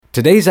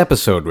Today's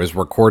episode was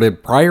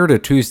recorded prior to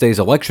Tuesday's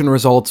election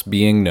results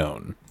being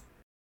known.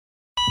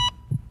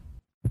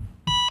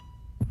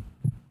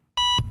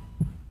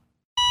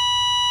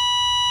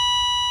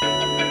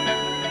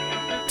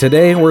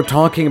 Today, we're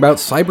talking about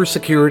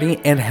cybersecurity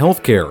and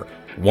healthcare.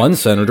 One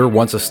senator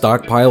wants a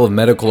stockpile of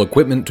medical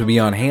equipment to be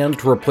on hand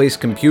to replace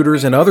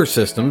computers and other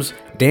systems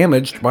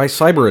damaged by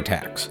cyber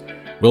attacks.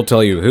 We'll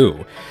tell you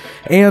who.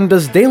 And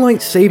does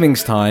daylight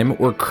savings time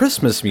or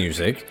Christmas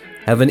music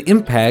have an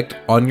impact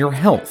on your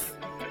health?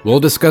 We'll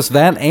discuss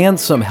that and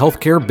some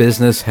healthcare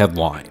business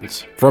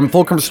headlines. From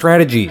Fulcrum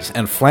Strategies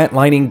and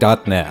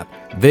Flatlining.net,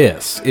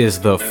 this is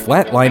the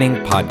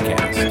Flatlining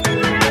Podcast.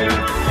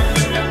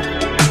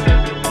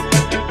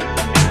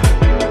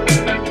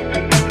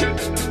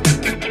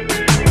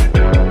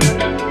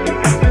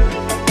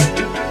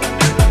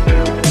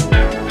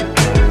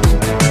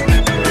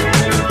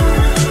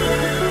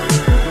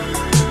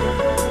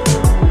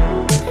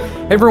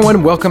 Hey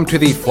everyone, welcome to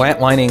the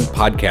Flatlining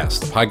Podcast,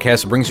 the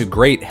podcast that brings you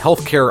great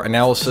healthcare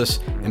analysis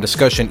and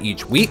discussion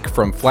each week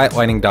from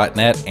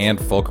Flatlining.net and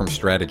Fulcrum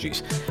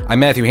Strategies.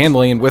 I'm Matthew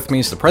Handley, and with me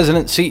is the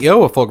President and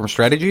CEO of Fulcrum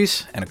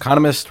Strategies and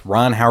economist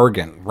Ron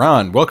Howrigan.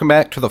 Ron, welcome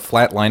back to the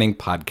Flatlining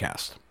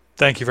Podcast.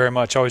 Thank you very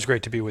much. Always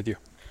great to be with you.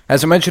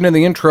 As I mentioned in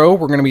the intro,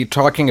 we're going to be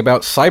talking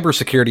about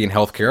cybersecurity and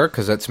healthcare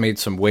because that's made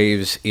some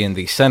waves in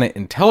the Senate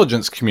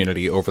intelligence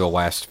community over the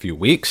last few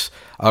weeks.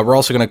 We're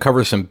also going to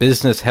cover some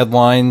business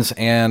headlines,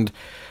 and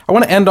I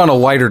want to end on a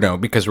lighter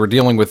note because we're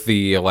dealing with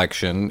the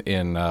election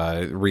in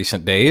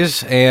recent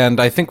days, and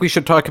I think we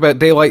should talk about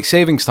daylight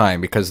savings time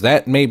because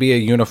that may be a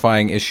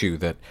unifying issue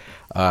that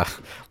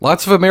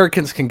lots of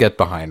Americans can get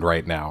behind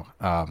right now,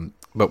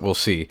 but we'll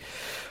see.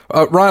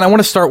 Ron, I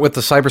want to start with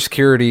the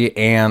cybersecurity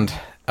and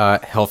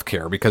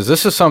healthcare, because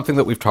this is something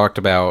that we've talked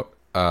about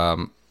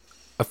a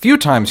few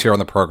times here on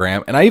the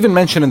program, and I even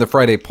mentioned in the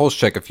Friday Pulse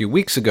Check a few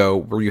weeks ago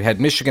where you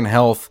had Michigan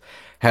Health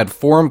had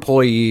 4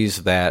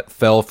 employees that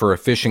fell for a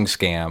phishing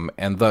scam,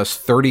 and thus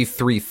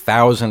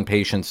 33,000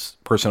 patients'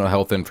 personal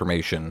health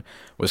information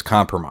was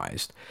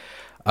compromised.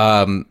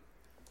 The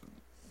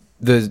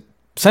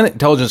Senate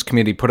Intelligence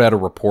Committee put out a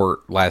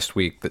report last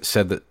week that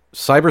said that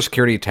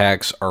cybersecurity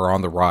attacks are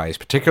on the rise,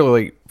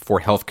 particularly for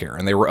healthcare,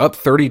 and they were up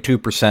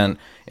 32%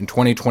 in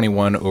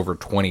 2021 over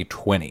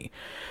 2020.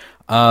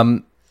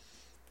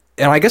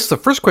 And I guess the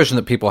first question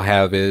that people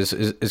have is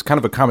kind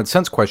of a common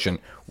sense question.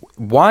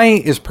 Why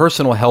is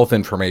personal health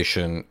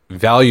information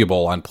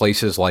valuable on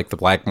places like the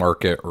black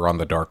market or on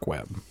the dark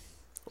web,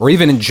 or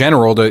even in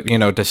general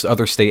to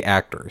other state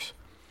actors?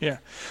 Yeah.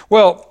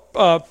 Well,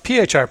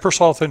 PHI,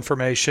 personal health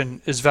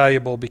information, is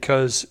valuable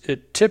because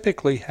it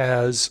typically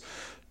has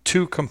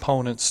 2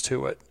 components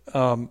to it.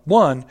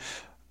 One,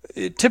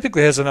 it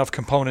typically has enough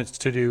components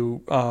to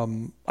do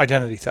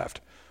identity theft.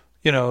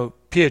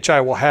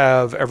 PHI will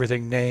have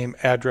everything: name,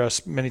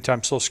 address, many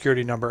times social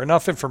security number,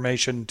 enough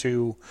information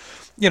to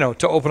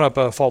open up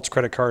a false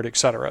credit card,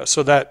 etc.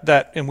 So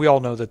that, and we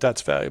all know that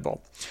that's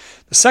valuable.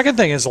 The second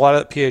thing is a lot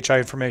of that PHI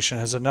information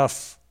has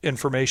enough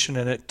information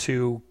in it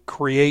to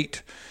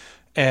create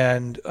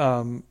and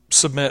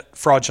submit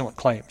fraudulent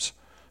claims.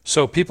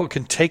 So people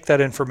can take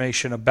that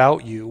information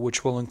about you,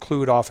 which will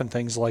include often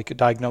things like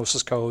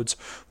diagnosis codes,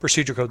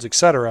 procedure codes,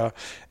 etc.,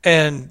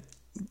 and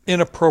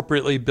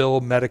inappropriately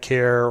bill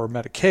Medicare or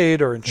Medicaid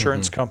or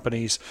insurance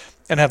companies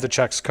and have the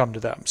checks come to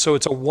them. So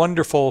it's a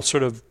wonderful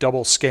sort of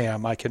double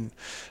scam.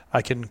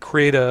 I can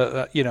create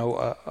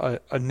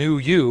a new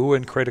you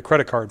and create a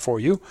credit card for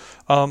you,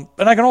 and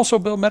I can also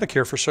bill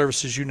Medicare for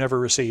services you never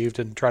received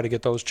and try to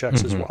get those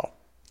checks as well.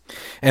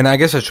 And I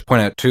guess I should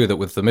point out, too, that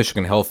with the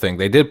Michigan Health thing,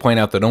 they did point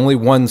out that only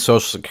one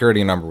social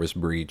security number was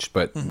breached,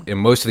 but in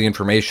most of the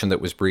information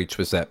that was breached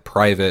was that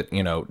private,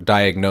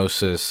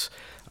 diagnosis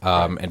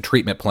and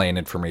treatment plan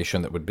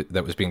information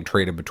that was being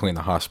traded between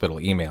the hospital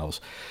emails.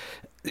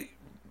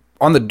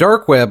 On the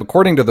dark web,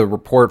 according to the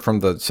report from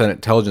the Senate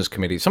Intelligence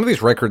Committee, some of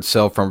these records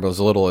sell from as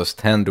little as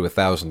 $10 to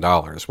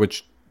 $1,000,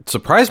 which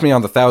surprised me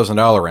on the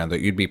 $1,000 end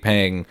that you'd be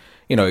paying,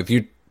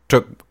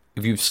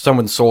 if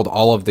someone sold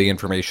all of the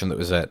information that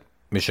was at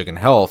Michigan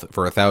Health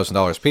for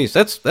 $1,000 a piece,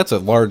 that's a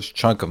large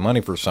chunk of money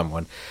for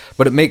someone.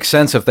 But it makes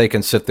sense if they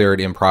can sit there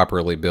and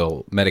improperly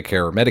bill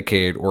Medicare or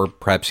Medicaid, or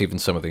perhaps even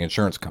some of the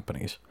insurance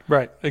companies.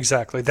 Right,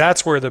 exactly.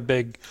 That's where the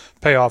big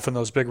payoff in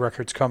those big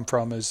records come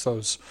from, is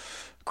those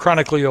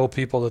chronically ill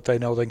people that they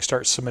know they can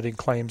start submitting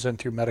claims in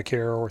through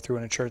Medicare or through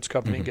an insurance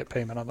company and get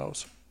payment on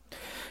those.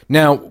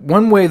 Now,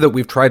 one way that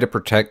we've tried to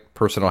protect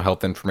personal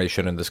health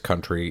information in this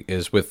country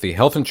is with the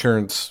Health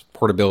Insurance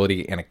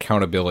Portability and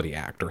Accountability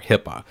Act, or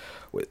HIPAA.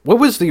 What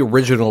was the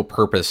original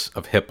purpose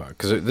of HIPAA?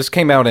 Because this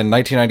came out in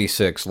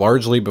 1996,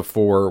 largely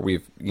before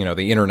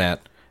the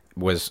internet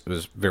was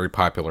very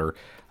popular,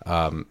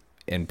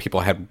 and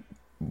people had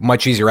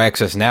much easier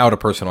access now to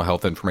personal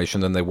health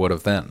information than they would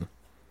have then.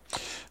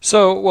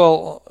 So,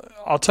 well,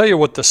 I'll tell you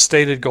what the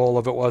stated goal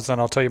of it was,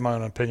 and I'll tell you my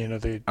own opinion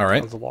of the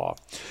law.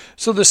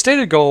 So the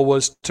stated goal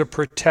was to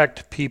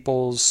protect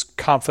people's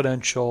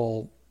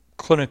confidential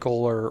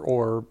clinical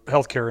or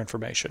healthcare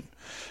information.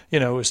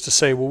 Is to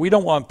say, well, we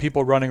don't want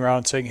people running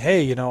around saying,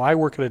 hey, I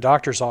work at a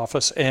doctor's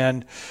office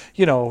and,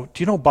 do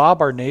you know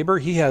Bob, our neighbor,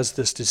 he has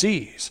this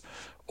disease?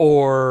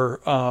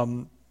 Or,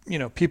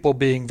 people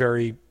being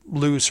very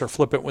loose or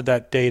flippant with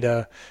that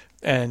data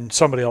and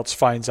somebody else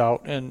finds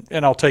out. And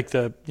I'll take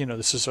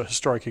this is a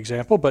historic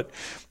example, but,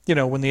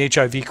 when the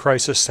HIV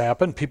crisis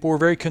happened, people were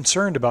very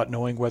concerned about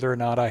knowing whether or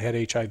not I had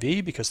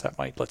HIV because that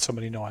might let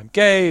somebody know I'm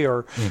gay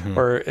or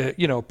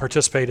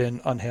participate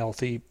in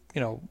unhealthy,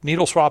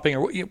 needle swapping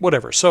or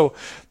whatever. So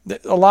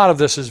a lot of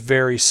this is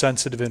very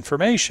sensitive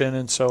information.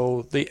 And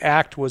so the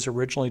act was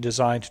originally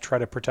designed to try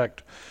to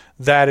protect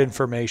that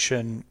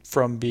information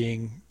from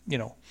being,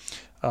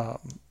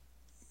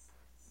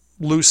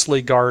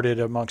 loosely guarded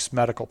amongst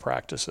medical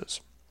practices.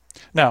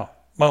 Now,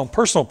 my own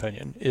personal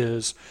opinion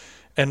is,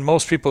 and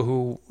most people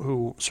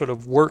who sort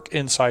of work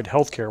inside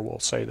healthcare will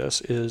say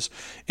this, is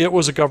it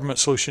was a government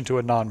solution to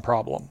a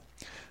non-problem.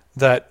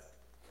 That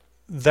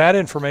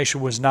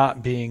information was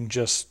not being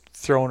just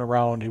thrown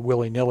around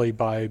willy-nilly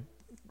by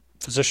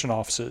physician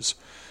offices,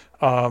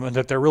 and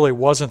that there really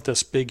wasn't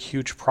this big,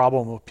 huge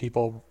problem of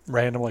people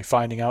randomly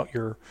finding out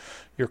your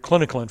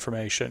clinical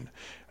information,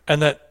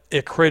 and that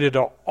it created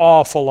an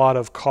awful lot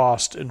of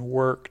cost and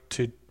work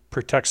to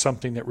protect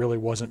something that really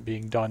wasn't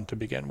being done to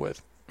begin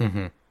with.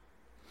 Mm-hmm.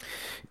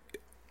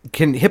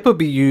 Can HIPAA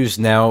be used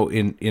now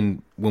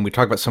in when we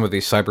talk about some of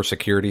these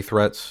cybersecurity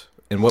threats?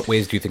 In what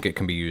ways do you think it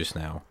can be used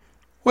now?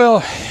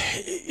 Well,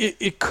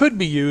 it could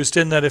be used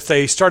in that if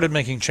they started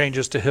making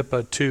changes to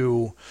HIPAA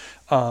to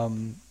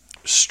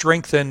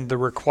strengthen the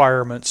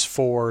requirements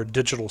for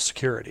digital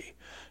security.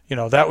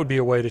 That would be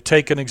a way to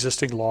take an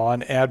existing law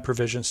and add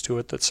provisions to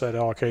it that said,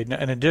 okay,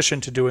 in addition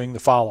to doing the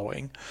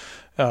following,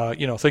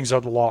 things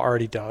that the law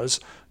already does,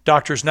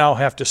 doctors now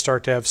have to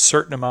start to have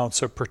certain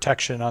amounts of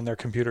protection on their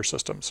computer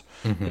systems.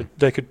 Mm-hmm.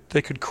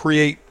 They could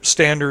create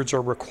standards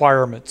or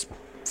requirements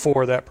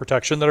for that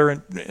protection that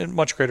are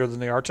much greater than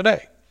they are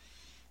today.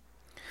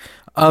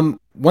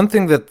 One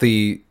thing that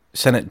the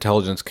Senate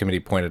Intelligence Committee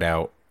pointed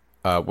out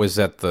was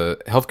that the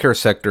healthcare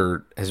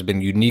sector has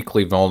been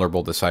uniquely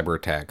vulnerable to cyber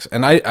attacks,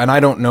 and I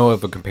don't know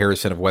of a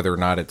comparison of whether or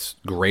not it's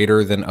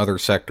greater than other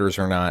sectors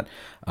or not.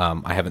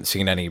 I haven't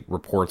seen any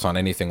reports on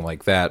anything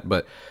like that,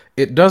 but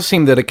it does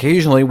seem that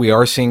occasionally we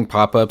are seeing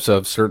pop-ups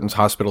of certain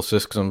hospital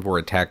systems were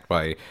attacked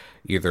by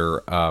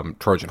either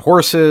Trojan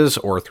horses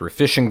or through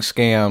phishing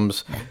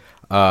scams.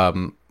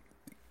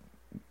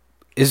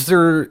 Is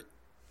there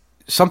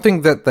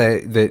something that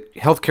the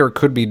healthcare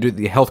could be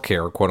the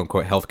healthcare, quote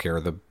unquote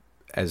healthcare,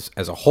 as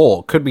a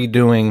whole could be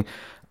doing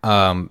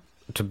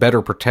to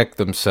better protect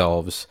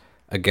themselves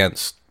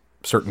against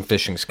certain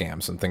phishing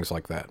scams and things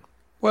like that?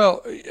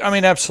 Well, I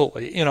mean,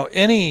 absolutely.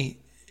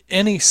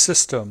 Any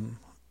system,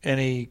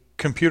 any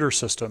computer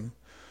system,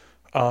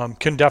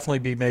 can definitely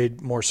be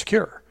made more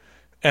secure.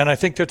 And I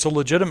think that's a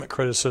legitimate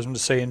criticism to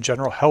say, in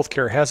general,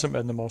 healthcare hasn't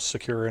been the most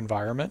secure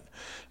environment.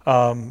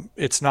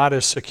 It's not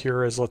as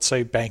secure as, let's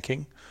say,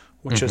 banking,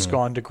 which mm-hmm. has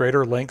gone to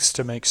greater lengths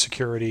to make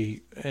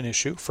security an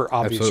issue for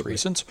obvious Absolutely.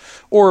 Reasons,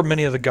 or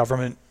many of the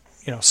government,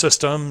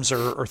 systems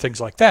or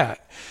things like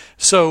that.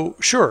 So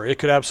sure, it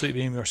could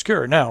absolutely be more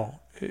secure. Now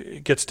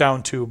it gets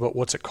down to, but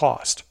what's it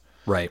cost?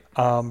 Right.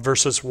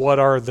 Versus what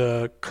are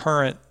the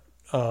current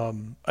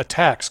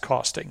attacks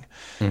costing?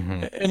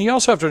 Mm-hmm. And you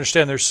also have to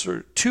understand there's sort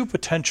of two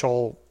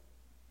potential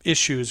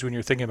issues when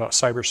you're thinking about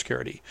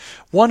cybersecurity.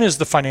 One is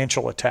the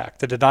financial attack,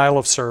 the denial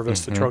of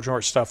service, mm-hmm. the Trojan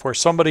horse stuff, where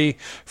somebody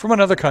from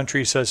another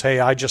country says, "Hey,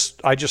 I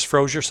just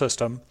froze your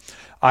system.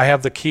 I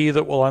have the key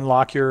that will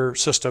unlock your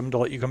system to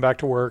let you come back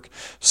to work.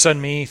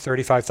 Send me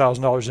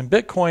 $35,000 in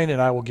Bitcoin,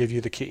 and I will give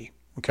you the key."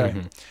 Okay.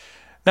 Mm-hmm.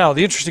 Now,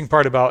 the interesting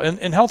part about and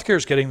healthcare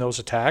is getting those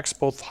attacks,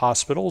 both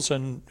hospitals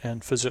and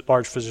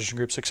large physician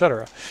groups, et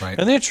cetera. Right.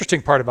 And the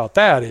interesting part about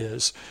that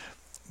is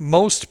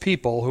most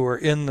people who are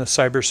in the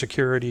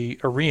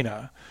cybersecurity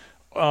arena,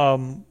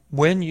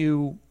 when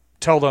you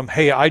tell them,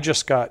 "Hey, I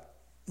just got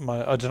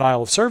a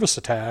denial of service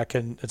attack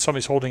and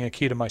somebody's holding a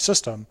key to my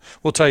system,"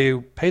 will tell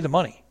you, pay the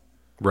money.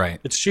 Right.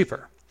 It's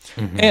cheaper.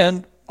 Mm-hmm.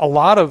 And a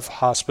lot of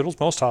hospitals,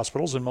 most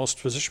hospitals and most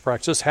physician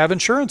practices have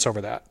insurance over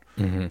that.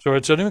 Mm-hmm. So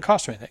it doesn't even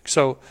cost them anything.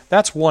 So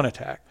that's one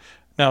attack.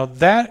 Now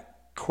that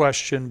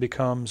question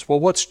becomes, well,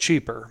 what's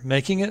cheaper?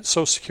 Making it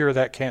so secure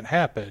that can't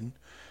happen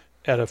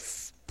at a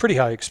pretty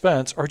high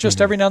expense, or just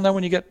mm-hmm. every now and then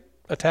when you get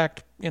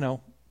attacked,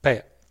 pay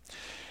it.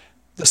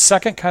 The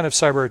second kind of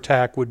cyber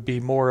attack would be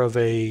more of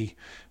a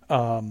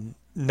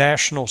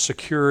national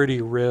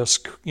security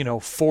risk,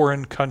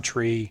 foreign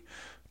country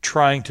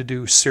trying to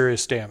do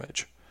serious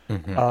damage.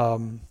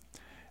 Mm-hmm.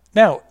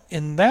 Now,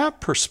 in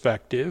that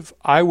perspective,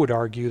 I would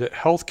argue that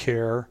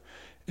healthcare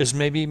is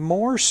maybe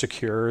more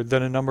secure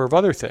than a number of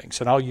other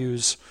things. And I'll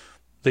use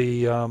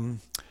the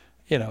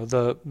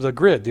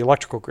grid, the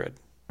electrical grid,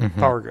 mm-hmm.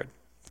 power grid.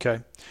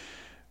 Okay.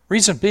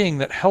 Reason being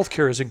that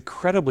healthcare is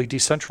incredibly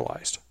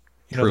decentralized.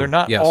 They're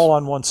not yes. all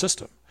on one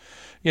system.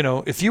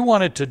 If you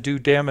wanted to do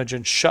damage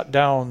and shut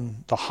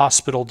down the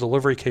hospital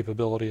delivery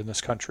capability in this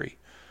country,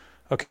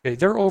 Okay,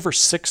 there are over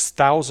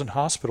 6,000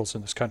 hospitals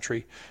in this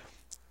country,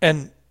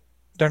 and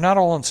they're not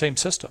all in the same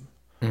system.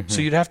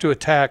 So you'd have to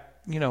attack,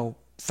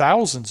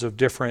 thousands of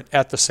different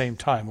at the same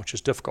time, which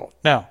is difficult.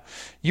 Now,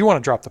 you want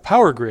to drop the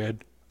power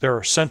grid. There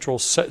are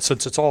since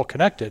it's all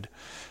connected,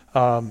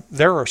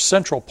 there are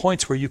central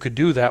points where you could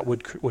do that,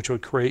 which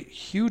would create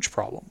huge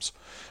problems.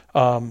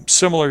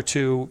 Similar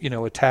to,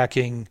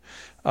 attacking,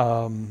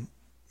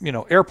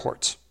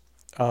 airports.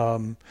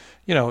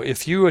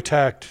 If you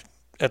attacked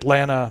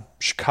Atlanta,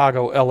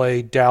 Chicago,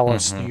 LA,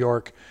 Dallas, New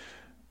York,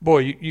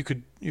 boy, you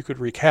could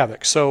wreak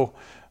havoc. So,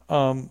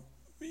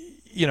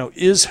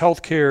 is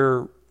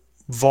healthcare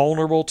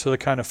vulnerable to the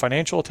kind of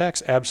financial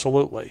attacks?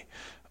 Absolutely.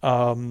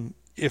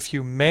 If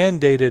you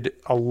mandated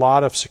a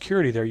lot of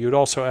security there, you'd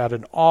also add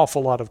an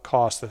awful lot of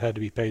costs that had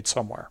to be paid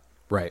somewhere.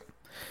 Right.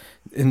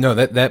 No,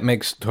 that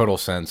makes total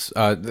sense.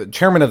 The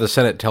chairman of the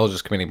Senate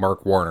Intelligence Committee,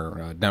 Mark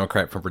Warner, a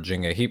Democrat from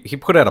Virginia, he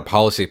put out a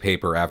policy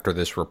paper after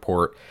this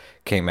report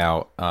came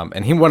out,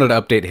 and he wanted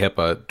to update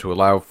HIPAA to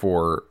allow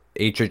for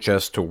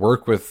HHS to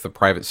work with the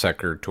private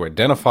sector to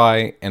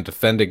identify and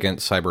defend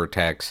against cyber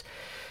attacks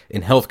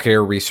in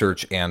healthcare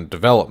research and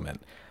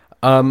development.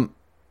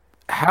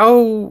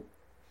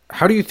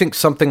 How do you think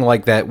something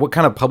like that, what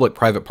kind of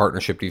public-private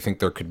partnership do you think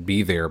there could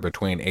be there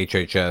between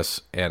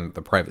HHS and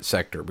the private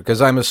sector?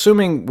 Because I'm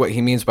assuming what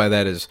he means by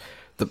that is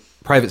the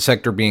private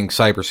sector being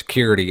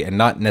cybersecurity and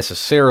not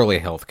necessarily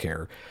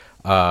healthcare.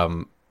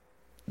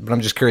 But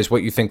I'm just curious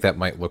what you think that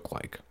might look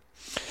like.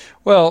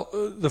 Well,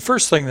 the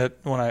first thing that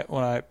when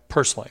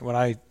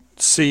I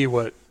see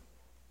what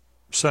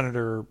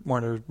Senator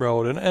Warner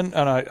wrote, and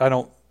I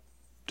don't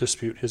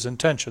dispute his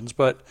intentions,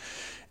 but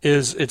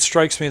it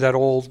strikes me that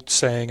old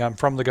saying, "I'm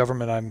from the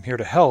government, I'm here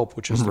to help,"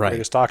 which is the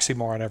greatest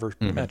oxymoron ever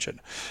mentioned.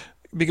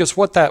 Because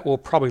what that will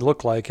probably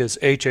look like is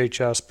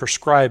HHS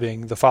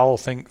prescribing the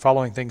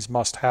following things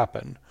must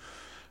happen.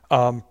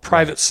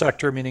 Private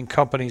sector, meaning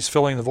companies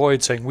filling the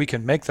void saying we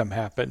can make them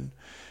happen,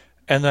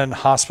 and then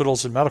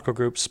hospitals and medical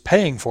groups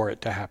paying for it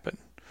to happen.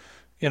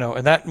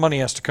 And that money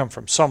has to come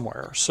from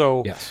somewhere.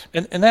 So, yes.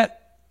 and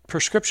that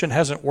prescription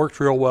hasn't worked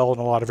real well in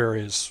a lot of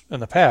areas in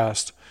the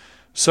past.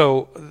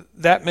 So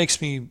that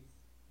makes me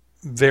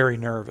very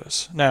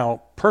nervous.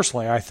 Now,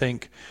 personally, I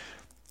think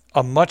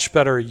a much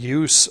better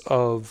use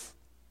of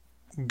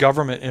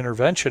government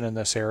intervention in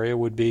this area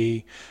would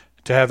be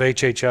to have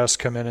HHS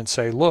come in and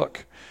say,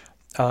 look,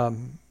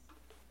 and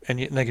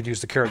they could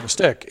use the carrot and the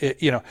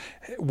stick.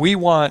 We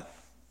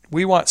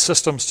want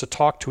systems to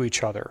talk to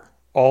each other,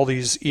 all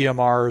these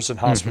EMRs and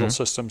hospital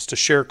systems to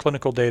share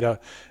clinical data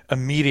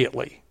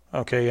immediately,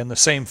 okay, in the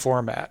same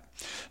format,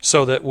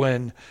 so that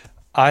when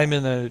I'm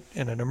in an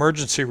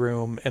emergency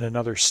room in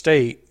another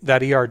state,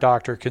 that ER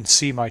doctor can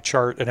see my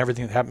chart and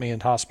everything that happened to me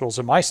in hospitals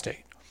in my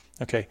state.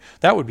 Okay,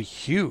 that would be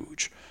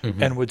huge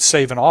and would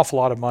save an awful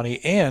lot of money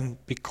and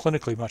be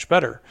clinically much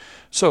better.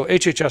 So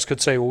HHS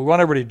could say, well, we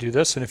want everybody to do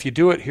this, and if you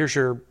do it, here's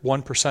your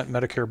 1%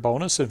 Medicare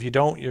bonus, and if you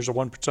don't, here's a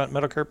 1%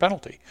 Medicare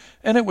penalty.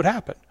 And it would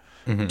happen.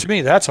 To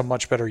me, that's a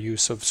much better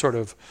use of sort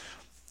of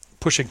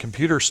pushing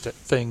computer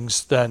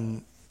things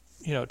than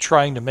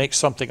trying to make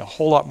something a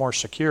whole lot more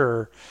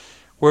secure,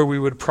 where we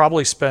would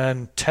probably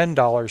spend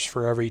 $10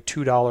 for every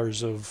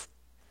 $2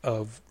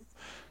 of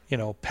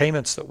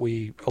payments that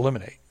we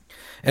eliminate.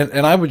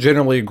 And I would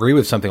generally agree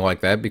with something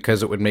like that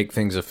because it would make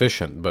things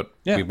efficient. But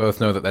we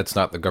both know that that's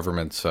not the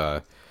government's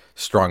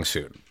strong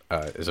suit,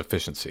 is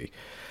efficiency.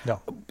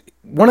 No.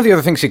 One of the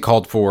other things he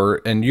called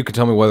for, and you can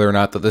tell me whether or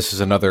not that this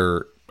is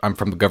another I'm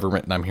from the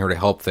government and I'm here to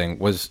help thing,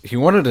 was he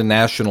wanted a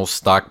national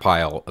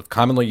stockpile of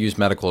commonly used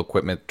medical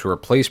equipment to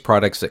replace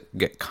products that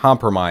get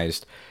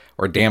compromised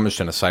or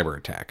damaged in a cyber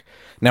attack.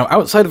 Now,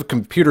 outside of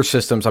computer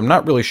systems, I'm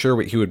not really sure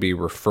what he would be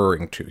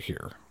referring to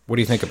here. What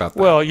do you think about that?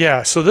 Well,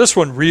 yeah, so this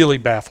one really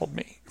baffled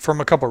me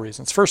from a couple of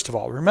reasons. First of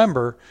all,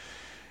 remember,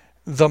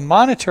 the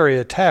monetary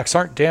attacks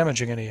aren't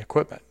damaging any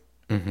equipment.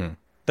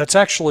 That's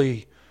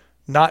actually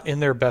not in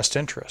their best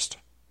interest,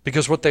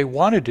 because what they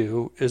want to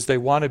do is they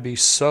want to be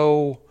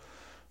so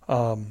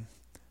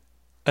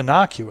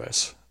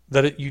innocuous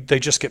that they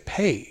just get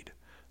paid.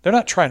 They're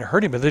not trying to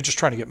hurt anybody, they're just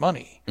trying to get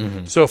money.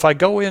 So if I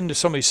go into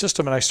somebody's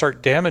system and I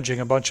start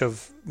damaging a bunch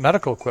of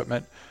medical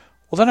equipment,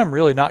 well, then I'm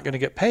really not going to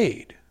get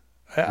paid.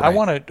 I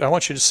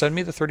want you to send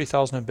me the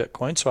 30,000 in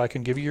Bitcoin so I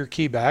can give you your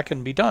key back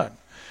and be done.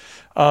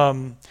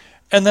 And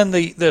then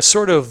the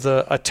sort of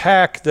the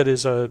attack that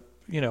is a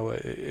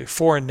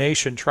foreign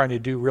nation trying to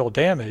do real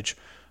damage.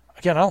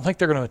 Again, I don't think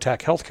they're going to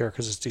attack healthcare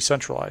because it's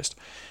decentralized.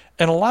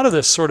 And a lot of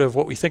this sort of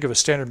what we think of as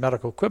standard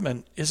medical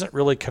equipment isn't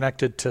really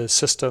connected to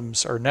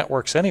systems or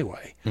networks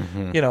anyway.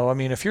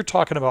 If you're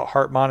talking about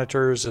heart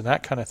monitors and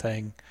that kind of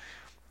thing,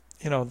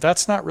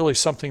 that's not really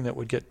something that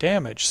would get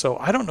damaged. So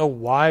I don't know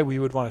why we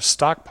would want to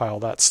stockpile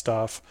that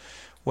stuff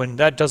when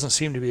that doesn't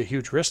seem to be a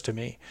huge risk to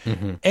me.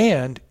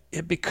 And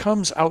it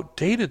becomes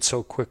outdated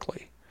so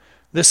quickly.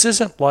 This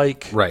isn't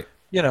like,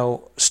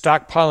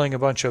 stockpiling a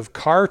bunch of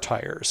car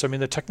tires. I mean,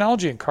 the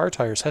technology in car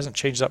tires hasn't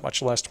changed that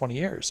much in the last 20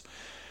 years.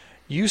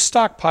 You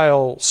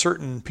stockpile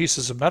certain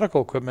pieces of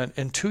medical equipment,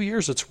 in 2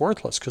 years it's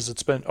worthless because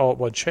it's been all at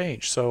one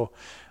change. So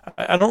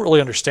I don't really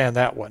understand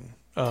that one,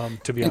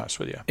 to be honest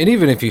with you. And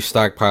even if you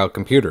stockpile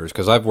computers,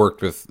 because I've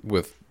worked with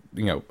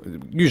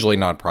usually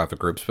nonprofit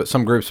groups, but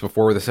some groups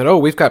before where they said, oh,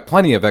 we've got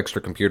plenty of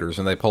extra computers,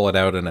 and they pull it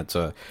out and it's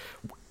a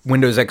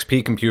Windows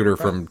XP computer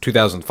from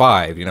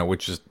 2005,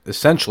 which is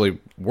essentially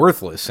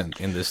worthless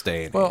in this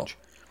day and age.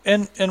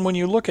 And when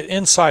you look at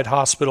inside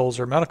hospitals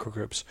or medical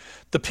groups,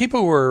 the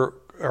people who are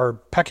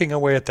pecking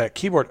away at that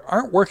keyboard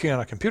aren't working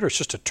on a computer. It's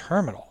just a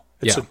terminal.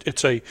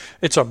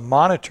 It's a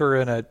monitor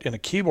and a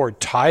keyboard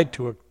tied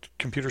to a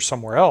computer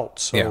somewhere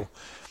else. So,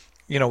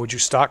 would you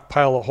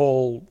stockpile a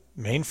whole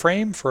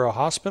mainframe for a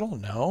hospital?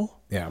 No.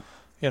 Yeah.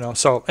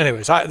 So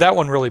anyways, that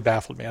one really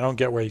baffled me. I don't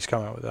get where he's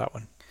coming with that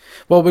one.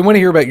 Well, we want to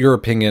hear about your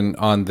opinion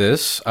on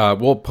this.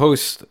 We'll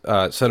post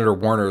Senator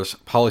Warner's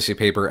policy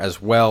paper as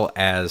well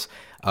as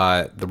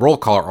the roll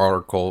call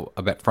article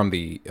from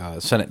the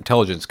Senate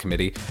Intelligence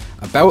Committee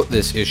about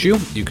this issue.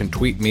 You can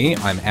tweet me.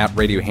 I'm at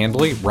Radio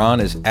Handley. Ron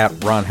is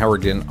at Ron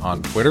Howerton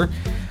on Twitter.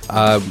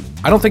 I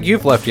don't think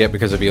you've left yet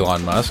because of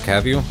Elon Musk,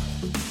 have you?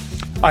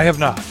 I have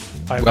not.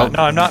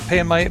 I'm not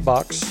paying my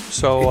 $8,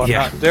 so I'm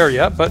not there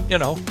yet. But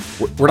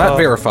we're not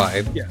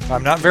verified. Yeah,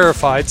 I'm not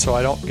verified, so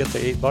I don't get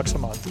the $8 a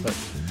month. But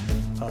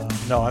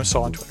no, I'm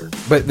still on Twitter.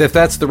 But if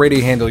that's the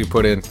radio handle you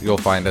put in, you'll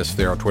find us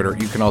there on Twitter.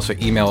 You can also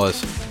email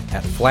us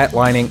at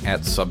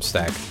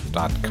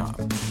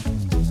flatlining@substack.com.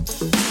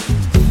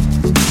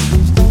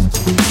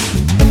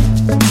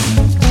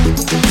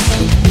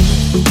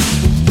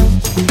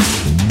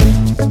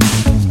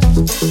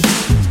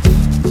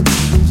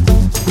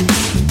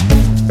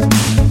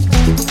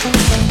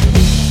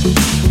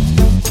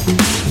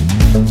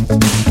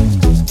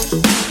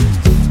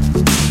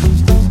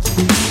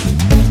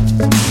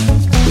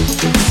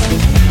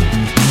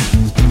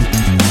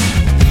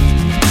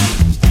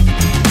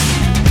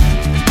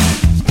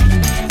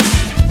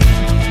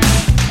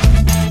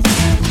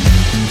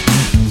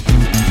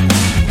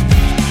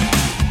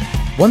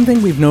 One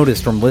thing we've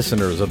noticed from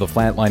listeners of the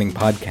Flatlining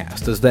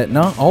podcast is that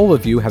not all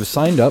of you have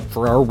signed up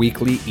for our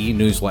weekly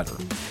e-newsletter.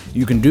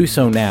 You can do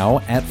so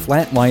now at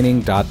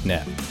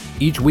flatlining.net.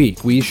 Each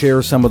week, we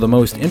share some of the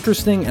most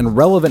interesting and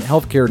relevant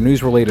healthcare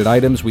news-related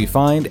items we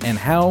find and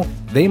how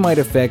they might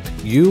affect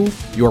you,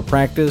 your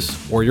practice,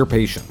 or your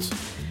patients.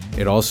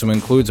 It also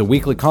includes a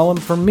weekly column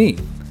from me.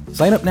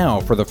 Sign up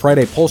now for the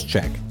Friday Pulse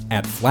Check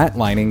at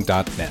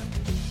flatlining.net.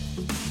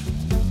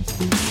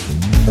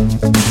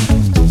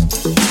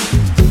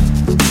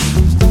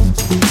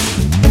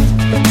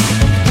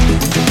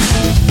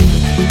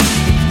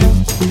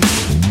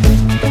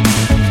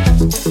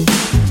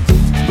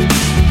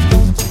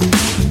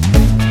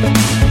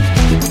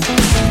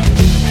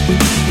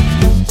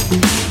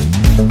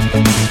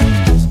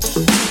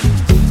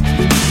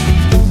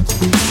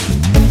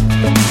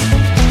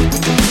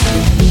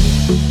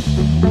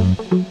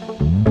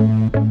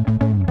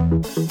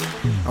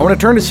 I want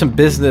to turn to some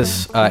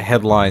business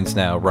headlines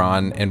now,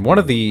 Ron. And one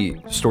of the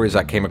stories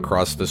I came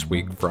across this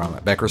week from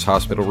Becker's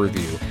Hospital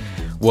Review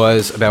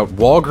was about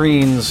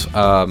Walgreens,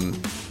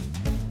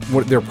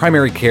 their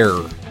primary care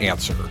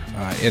answer.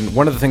 And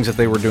one of the things that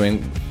they were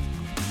doing,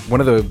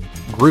 one of the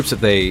groups that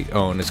they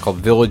own is called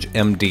Village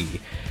MD.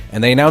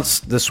 And they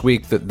announced this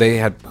week that they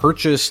had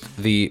purchased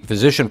the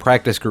physician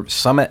practice group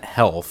Summit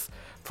Health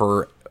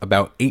for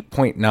about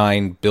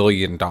 $8.9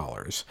 billion.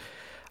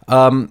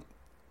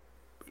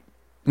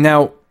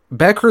 Now,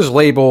 Becker's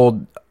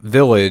labeled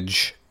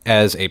Village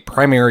as a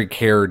primary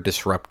care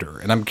disruptor,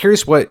 and I'm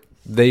curious what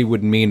they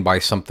would mean by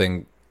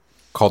something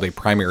called a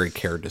primary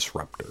care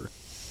disruptor.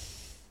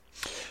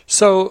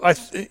 So,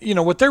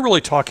 what they're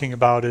really talking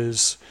about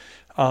is,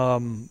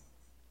 and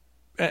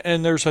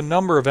there's a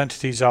number of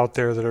entities out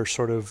there that are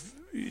sort of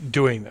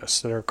doing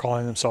this, that are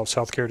calling themselves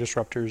healthcare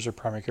disruptors or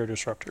primary care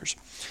disruptors.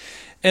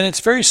 And it's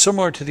very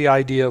similar to the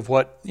idea of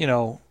what,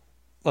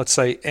 let's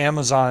say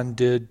Amazon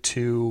did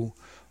to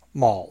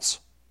malls.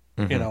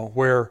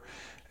 Where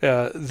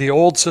the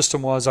old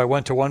system was, I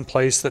went to one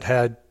place that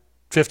had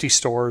 50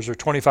 stores or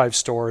 25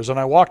 stores, and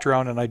I walked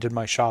around and I did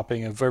my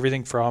shopping of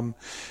everything from,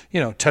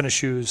 tennis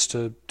shoes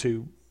to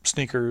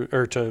sneaker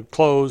or to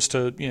clothes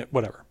to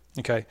whatever.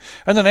 Okay,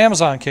 and then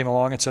Amazon came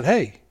along and said,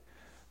 "Hey,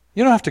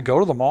 you don't have to go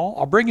to the mall.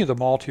 I'll bring you the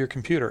mall to your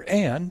computer,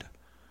 and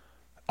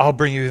I'll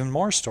bring you even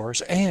more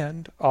stores,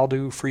 and I'll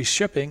do free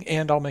shipping,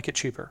 and I'll make it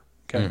cheaper."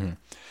 Okay,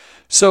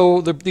 so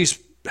these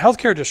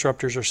healthcare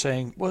disruptors are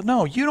saying, well,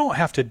 no, you don't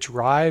have to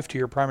drive to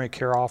your primary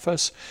care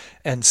office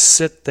and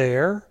sit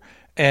there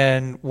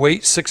and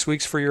wait 6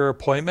 weeks for your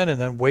appointment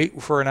and then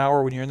wait for an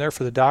hour when you're in there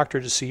for the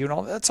doctor to see you. And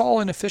all that's all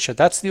inefficient.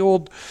 That's the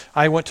old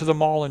I went to the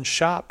mall and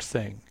shopped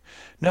thing.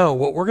 No,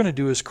 what we're going to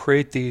do is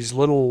create these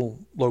little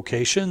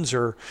locations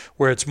or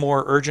where it's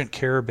more urgent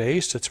care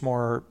based. It's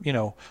more,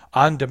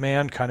 on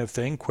demand kind of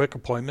thing, quick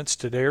appointments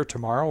today or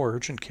tomorrow or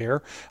urgent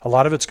care. A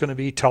lot of it's going to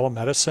be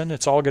telemedicine.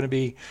 It's all going to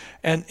be,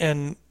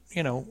 and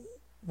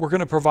we're going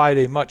to provide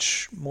a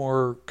much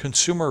more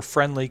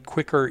consumer-friendly,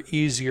 quicker,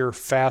 easier,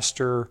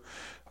 faster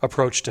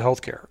approach to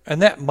healthcare.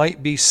 And that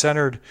might be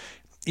centered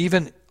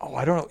even,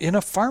 I don't know, in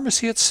a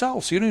pharmacy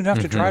itself. So you don't even have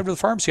to Hmm. drive to the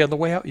pharmacy. On the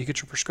way out, you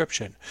get your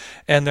prescription.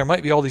 And there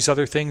might be all these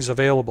other things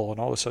available and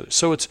all this other.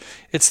 So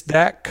it's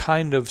that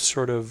kind of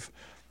sort of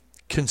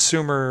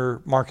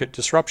consumer market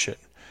disruption.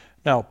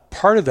 Now,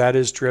 part of that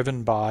is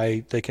driven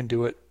by they can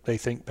do it, they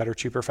think, better,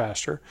 cheaper,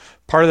 faster.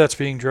 Part of that's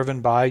being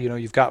driven by,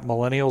 you've got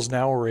millennials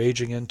now who are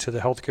aging into the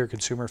healthcare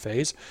consumer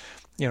phase.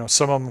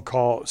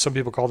 Some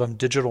people call them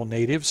digital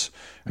natives,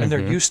 and they're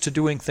Hmm. used to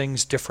doing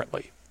things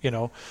differently. They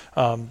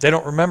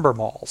don't remember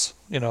malls.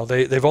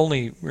 They've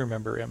only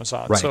remember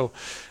Amazon. Right. So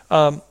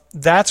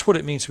that's what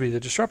it means to be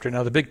the disruptor.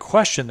 Now, the big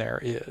question there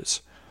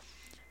is,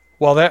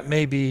 while that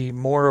may be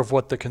more of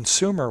what the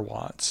consumer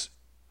wants,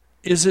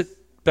 is it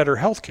better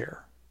healthcare?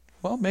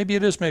 Well, maybe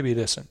it is, maybe it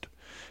isn't.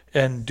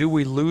 And do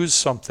we lose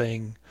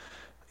something,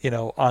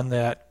 on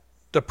that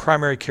the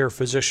primary care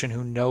physician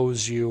who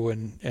knows you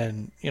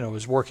and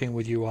is working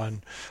with you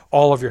on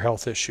all of your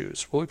health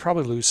issues? Well, we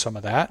probably lose some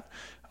of that.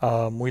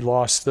 We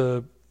lost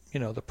the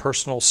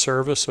personal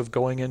service of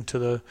going into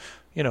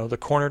the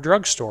corner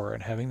drugstore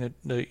and having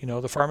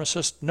the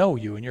pharmacist know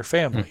you and your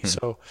family. Hmm.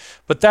 So,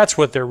 but that's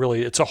what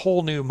it's a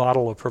whole new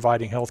model of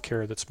providing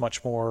healthcare that's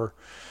much more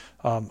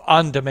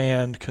on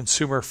demand,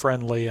 consumer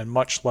friendly, and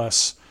much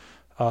less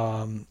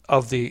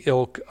of the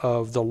ilk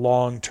of the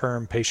long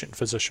term patient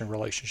physician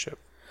relationship.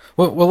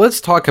 Well, let's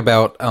talk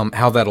about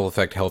how that'll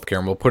affect healthcare,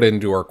 and we'll put it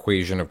into our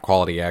equation of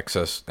quality,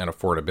 access, and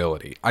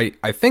affordability.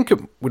 I think it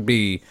would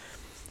be,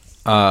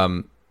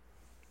 well,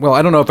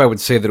 I don't know if I would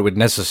say that it would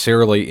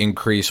necessarily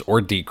increase or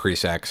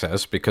decrease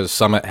access because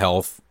Summit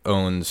Health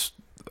owns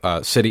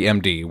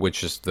CityMD,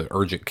 which is the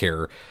urgent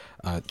care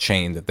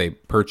chain that they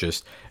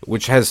purchased,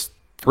 which has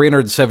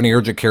 370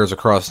 urgent cares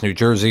across New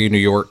Jersey, New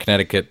York,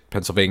 Connecticut,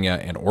 Pennsylvania,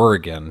 and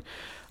Oregon.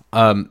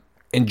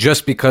 And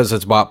just because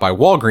it's bought by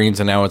Walgreens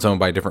and now it's owned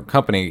by a different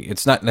company,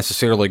 it's not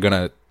necessarily going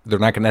to, they're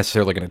not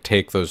necessarily going to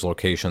take those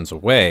locations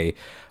away.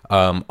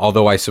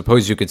 Although I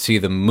suppose you could see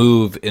them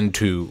move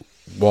into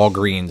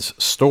Walgreens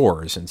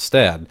stores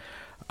instead.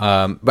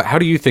 But how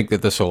do you think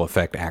that this will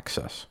affect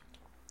access?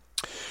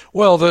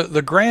 Well,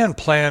 the grand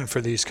plan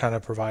for these kind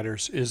of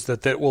providers is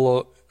that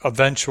will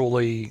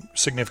eventually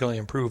significantly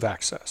improve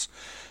access,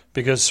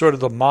 because sort of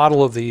the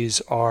model of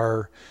these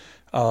are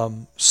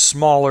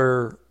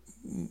smaller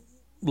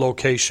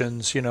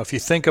locations. If you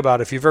think about,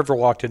 if you've ever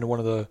walked into one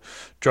of the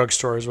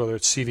drugstores, whether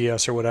it's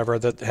CVS or whatever,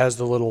 that has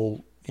the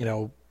little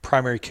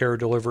primary care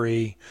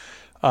delivery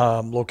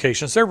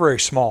locations, they're very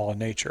small in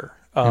nature.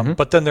 Hmm.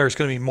 But then there's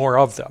going to be more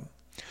of them.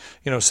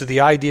 So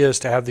the idea is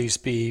to have these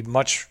be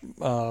much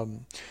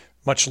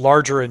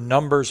larger in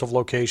numbers of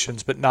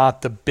locations, but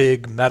not the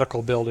big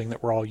medical building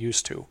that we're all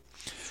used to.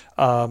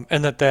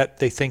 And that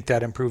they think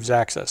that improves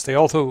access. They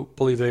also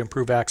believe they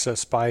improve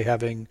access by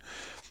having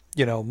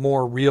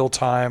more real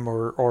time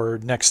or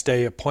next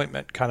day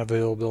appointment kind of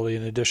availability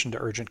in addition to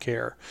urgent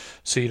care.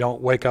 So you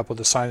don't wake up with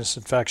a sinus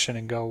infection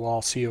and go, well,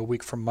 I'll see you a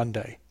week from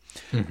Monday.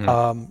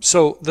 Hmm.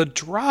 So the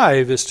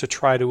drive is to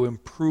try to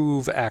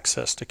improve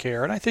access to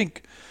care. And I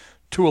think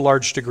to a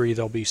large degree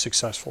they'll be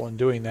successful in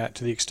doing that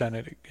to the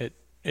extent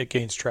it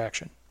gains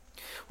traction.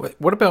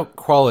 What about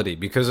quality?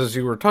 Because as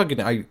you were talking,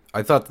 I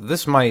thought that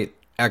this might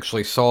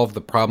actually solve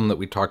the problem that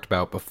we talked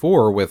about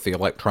before with the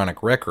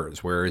electronic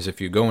records. Whereas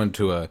if you go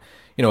into a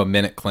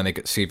Minute Clinic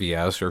at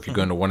CVS, or if you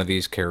go Mm-hmm. into one of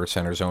these care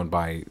centers owned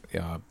by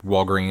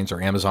Walgreens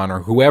or Amazon or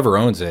whoever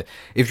owns it,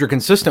 if you're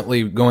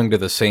consistently going to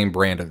the same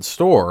branded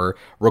store,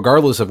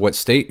 regardless of what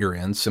state you're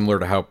in, similar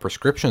to how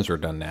prescriptions are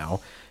done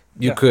now,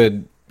 you Yeah.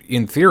 could,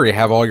 in theory,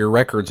 have all your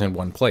records in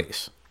one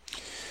place.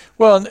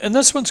 Well, and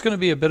this one's going to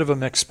be a bit of a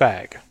mixed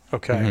bag.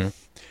 Okay.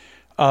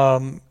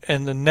 Hmm.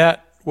 And the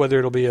net, whether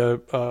it'll be a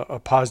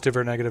positive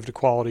or negative to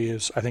quality,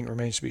 is, I think,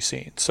 remains to be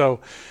seen.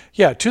 So,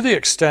 yeah, to the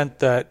extent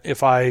that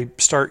if I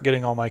start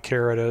getting all my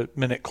care at a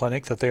Minute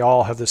Clinic, that they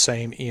all have the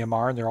same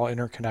EMR and they're all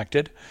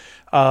interconnected,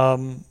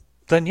 then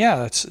yeah,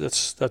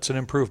 that's an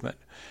improvement.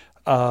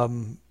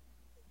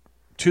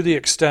 To the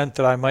extent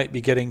that I might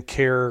be getting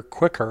care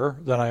quicker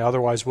than I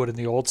otherwise would in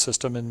the old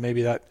system, and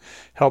maybe that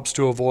helps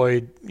to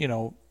avoid,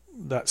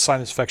 that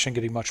sinus infection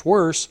getting much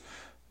worse,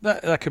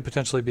 that could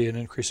potentially be an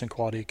increase in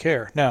quality of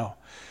care. Now,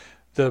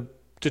 the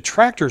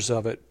detractors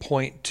of it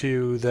point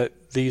to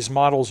that these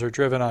models are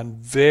driven on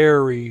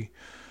very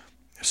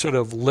sort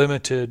of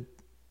limited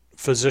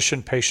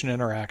physician-patient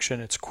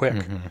interaction. It's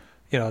quick. Hmm.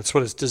 It's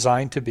what it's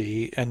designed to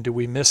be. And do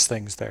we miss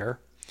things there?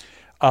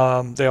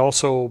 They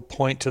also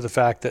point to the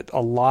fact that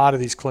a lot of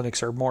these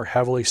clinics are more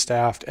heavily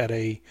staffed at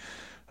a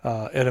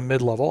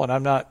mid-level, and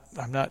I'm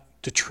not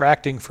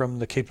detracting from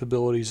the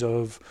capabilities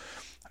of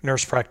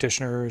nurse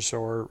practitioners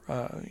or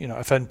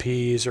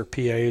FNPs or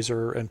PAs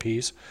or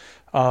NPs,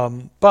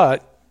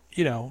 but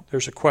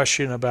there's a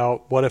question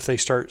about what if they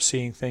start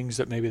seeing things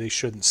that maybe they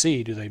shouldn't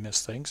see? Do they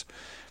miss things?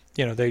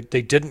 They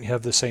didn't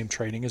have the same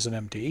training as an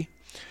MD.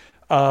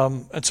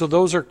 And so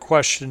those are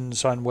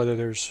questions on whether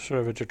there's sort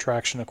of a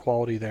detraction of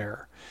quality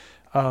there.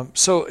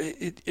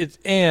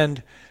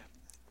 And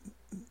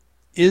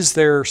is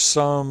there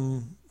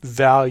some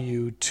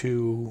value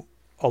to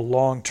a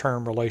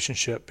long-term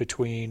relationship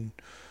between,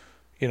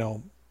 you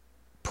know,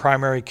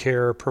 primary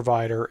care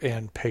provider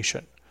and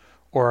patient?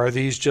 Or are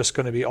these just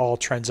going to be all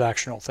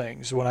transactional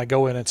things? When I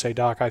go in and say,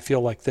 Doc, I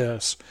feel like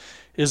this,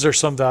 is there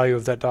some value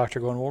of that doctor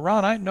going, well,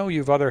 Ron, I know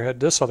you've had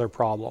this other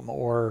problem,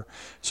 or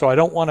so I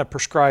don't want to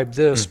prescribe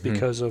this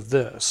because of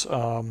this.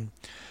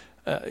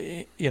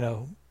 You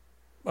know,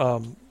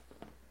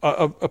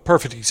 a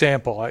perfect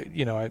example,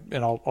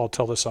 I'll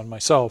tell this on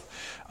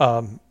myself.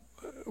 A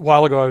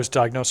while ago, I was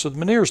diagnosed with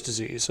Meniere's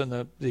disease,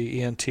 and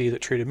the ENT that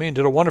treated me and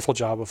did a wonderful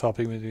job of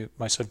helping me with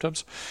my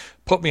symptoms,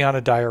 put me on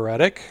a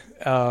diuretic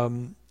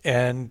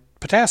and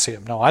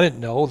potassium. Now, I didn't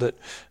know that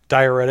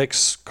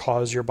diuretics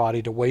cause your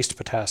body to waste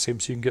potassium,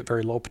 so you can get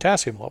very low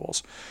potassium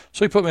levels.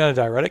 So he put me on a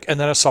diuretic and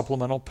then a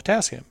supplemental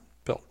potassium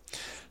pill.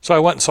 So I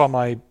went and saw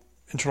my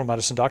internal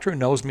medicine doctor, who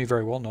knows me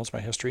very well, knows my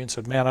history, and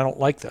said, man, I don't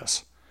like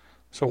this.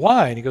 So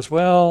why? And he goes,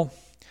 well,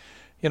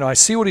 I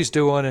see what he's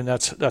doing, and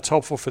that's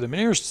helpful for the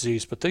Meniere's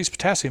disease, but these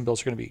potassium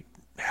pills are going to be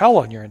hell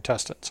on your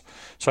intestines.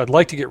 So I'd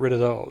like to get rid of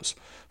those.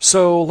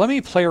 So let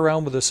me play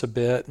around with this a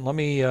bit, and let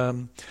me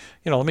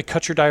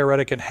cut your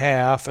diuretic in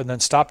half, and then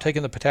stop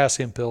taking the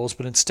potassium pills,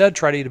 but instead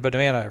try to eat a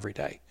banana every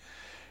day.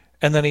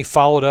 And then he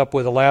followed up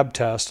with a lab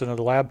test,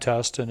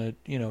 and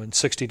in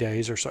 60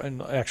 days or so,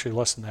 and actually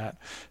less than that,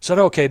 said,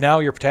 okay, now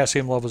your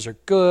potassium levels are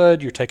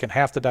good. You're taking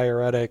half the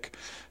diuretic,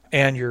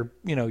 and you're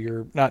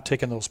not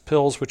taking those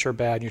pills, which are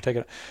bad. And you're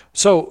taking.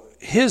 So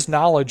his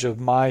knowledge of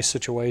my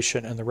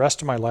situation and the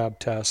rest of my lab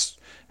tests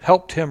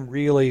helped him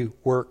really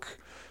work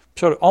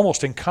sort of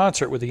almost in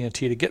concert with the ENT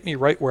to get me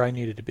right where I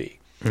needed to be.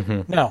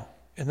 Mm-hmm. Now,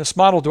 in this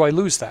model, do I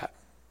lose that?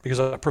 Because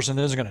that person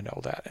isn't going to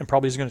know that and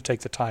probably isn't going to take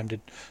the time to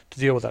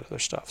deal with that other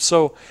stuff.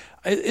 So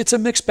it's a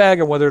mixed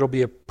bag on whether it'll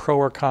be a pro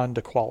or con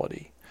to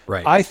quality.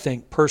 Right. I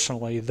think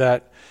personally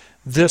that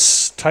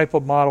this type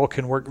of model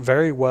can work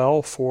very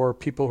well for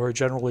people who are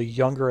generally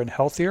younger and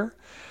healthier,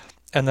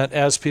 and that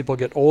as people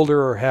get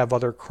older or have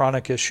other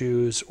chronic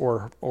issues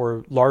or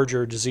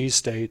larger disease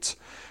states,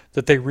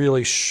 that they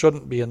really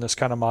shouldn't be in this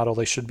kind of model.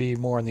 They should be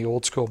more in the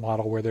old school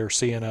model where they're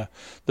seeing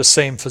the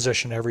same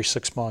physician every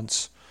 6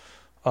 months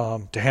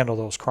to handle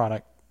those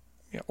chronic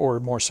or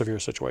more severe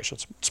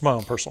situations. It's my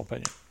own personal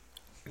opinion.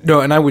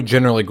 No, and I would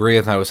generally agree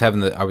with that. I was having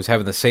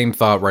the same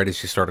thought right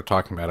as you started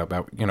talking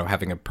about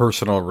having a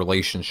personal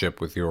relationship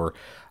with your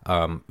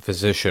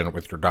physician,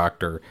 with your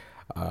doctor,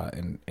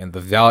 and the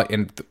value.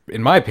 And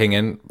in my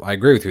opinion, I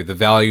agree with you. The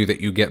value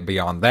that you get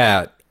beyond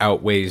that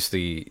outweighs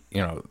the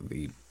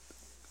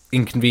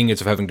inconvenience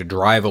of having to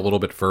drive a little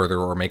bit further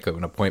or make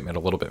an appointment a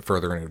little bit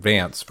further in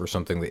advance for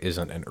something that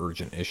isn't an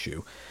urgent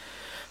issue.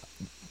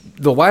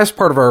 The last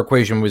part of our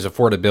equation was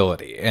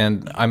affordability,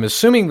 and I'm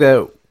assuming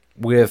that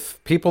with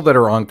people that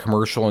are on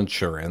commercial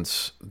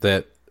insurance,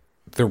 that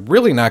they're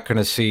really not going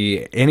to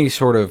see any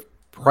sort of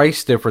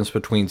price difference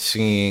between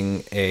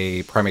seeing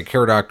a primary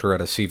care doctor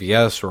at a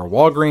CVS or a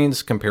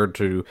Walgreens compared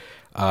to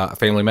a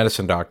family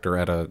medicine doctor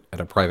at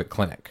a private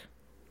clinic.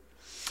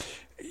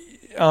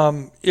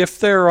 If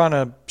they're on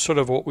a sort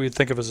of what we would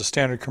think of as a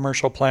standard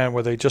commercial plan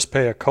where they just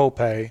pay a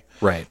copay,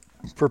 right,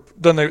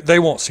 then they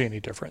won't see any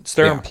difference.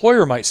 Their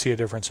employer might see a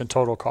difference in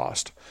total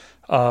cost.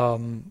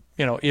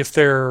 If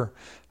they're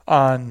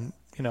on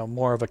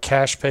more of a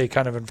cash pay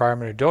kind of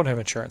environment or don't have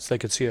insurance, they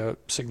could see a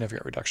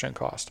significant reduction in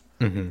cost.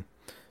 Mm-hmm.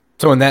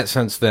 So in that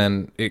sense,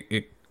 then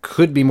it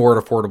could be more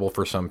affordable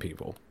for some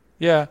people.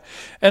 Yeah,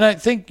 and I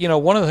think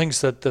one of the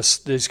things that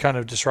these kind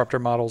of disruptor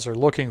models are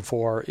looking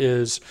for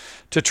is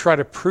to try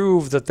to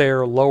prove that they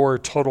are lower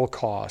total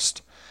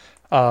cost.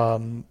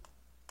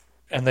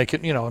 And they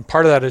can, and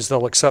part of that is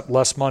they'll accept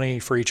less money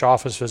for each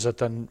office visit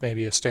than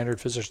maybe a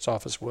standard physician's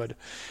office would.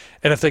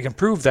 And if they can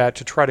prove that,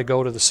 to try to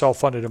go to the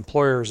self-funded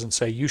employers and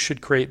say, you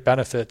should create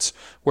benefits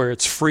where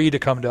it's free to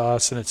come to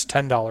us and it's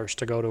 $10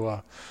 to go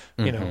to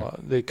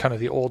the kind of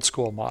the old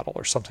school model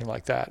or something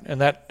like that. And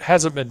that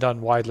hasn't been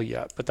done widely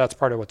yet, but that's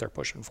part of what they're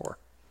pushing for.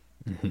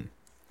 Mm-hmm.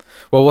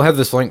 Well, we'll have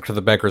this link to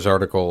the Becker's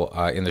article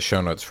in the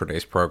show notes for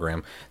today's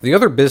program. The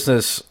other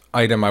business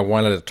item I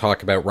wanted to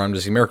talk about, Ron,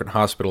 was the American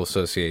Hospital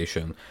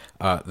Association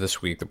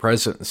this week. The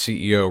president and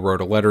CEO wrote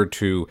a letter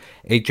to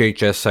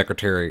HHS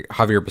Secretary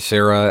Javier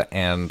Becerra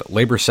and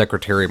Labor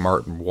Secretary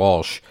Martin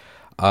Walsh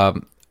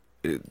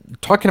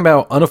talking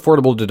about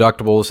unaffordable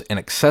deductibles and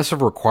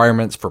excessive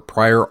requirements for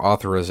prior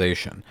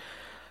authorization.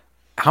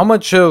 How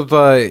much of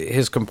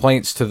his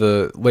complaints to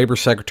the Labor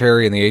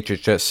Secretary and the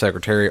HHS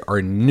Secretary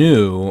are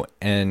new,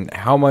 and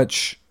how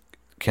much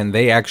can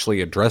they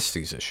actually address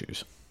these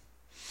issues?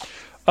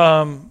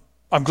 I'm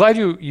glad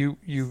you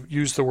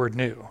used the word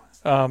new.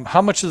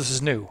 How much of this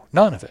is new?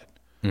 None of it.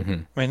 Mm-hmm.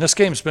 I mean, this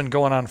game's been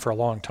going on for a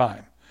long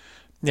time.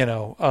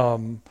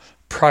 Prior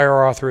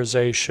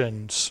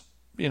authorizations,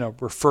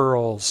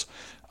 referrals,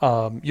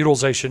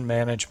 utilization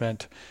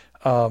management,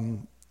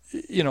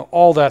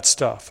 all that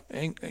stuff.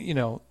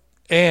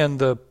 And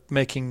the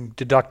making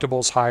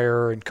deductibles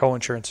higher and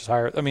coinsurances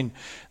higher. I mean,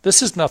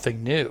 this is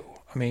nothing new.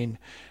 I mean,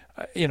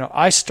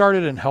 I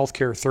started in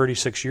healthcare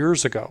 36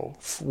 years ago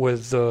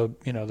with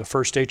the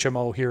first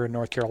HMO here in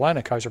North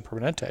Carolina, Kaiser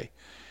Permanente,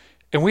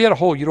 and we had a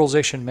whole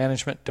utilization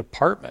management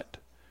department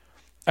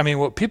I mean,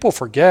 what people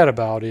forget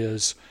about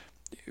is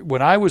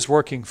when I was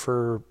working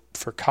for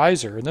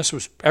Kaiser, and this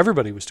was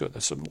everybody was doing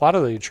this. A lot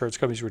of the insurance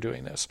companies were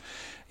doing this.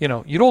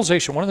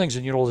 Utilization. One of the things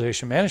in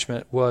utilization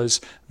management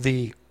was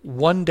the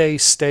 1 day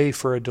stay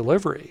for a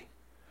delivery.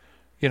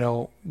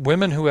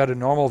 Women who had a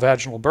normal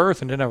vaginal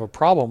birth and didn't have a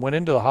problem went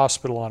into the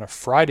hospital on a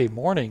Friday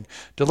morning,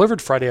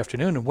 delivered Friday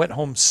afternoon, and went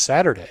home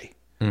Saturday.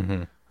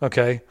 Mm-hmm.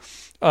 Okay.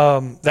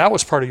 That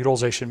was part of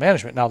utilization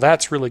management. Now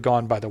that's really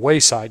gone by the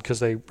wayside because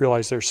they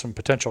realize there's some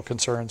potential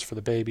concerns for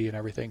the baby and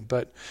everything.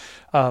 But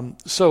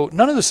so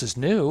none of this is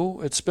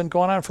new. It's been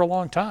going on for a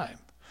long time.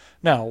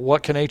 Now,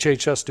 what can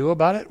HHS do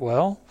about it?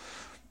 Well,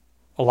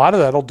 a lot of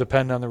that will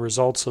depend on the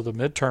results of the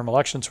midterm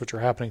elections, which are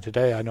happening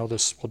today. I know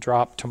this will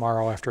drop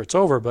tomorrow after it's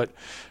over, but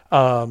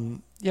the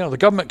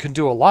government can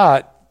do a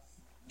lot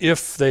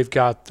if they've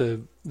got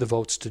the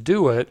votes to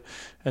do it.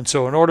 And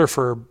so in order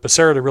for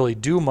Becerra to really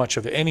do much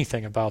of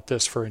anything about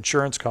this for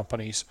insurance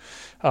companies,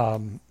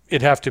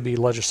 it'd have to be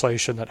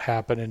legislation that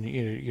happened, and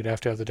you'd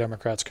have to have the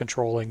Democrats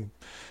controlling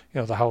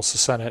the House, the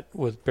Senate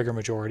with bigger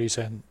majorities,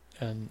 and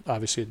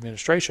obviously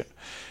administration.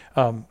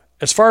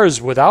 As far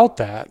as without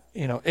that,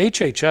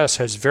 HHS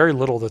has very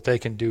little that they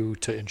can do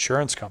to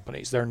insurance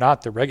companies. They're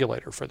not the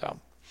regulator for them.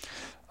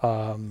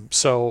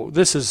 So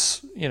this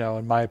is,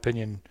 in my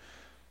opinion,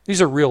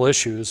 these are real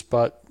issues,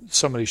 but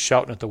somebody's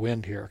shouting at the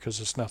wind here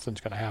because nothing's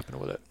going to happen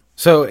with it.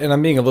 So, and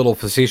I'm being a little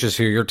facetious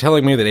here, you're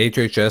telling me that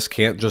HHS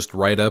can't just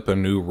write up a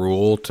new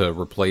rule to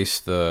replace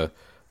the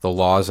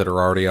laws that are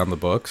already on the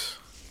books?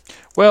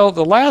 Well,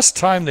 the last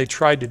time they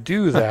tried to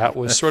do that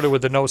was sort of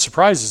with the No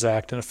Surprises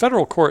Act, and a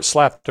federal court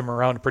slapped them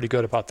around pretty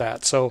good about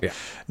that. So, yeah.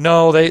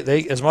 No,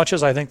 they as much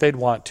as I think they'd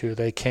want to,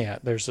 they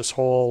can't. There's this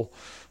whole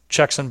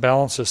checks and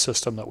balances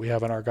system that we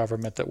have in our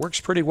government that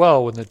works pretty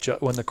well when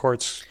the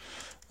courts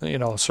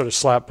sort of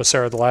slapped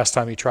Becerra the last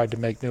time he tried to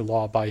make new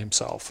law by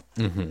himself.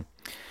 Mm-hmm.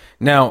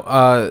 Now,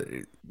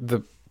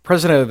 the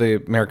president of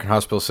the American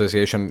Hospital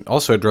Association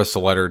also addressed a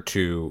letter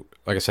to,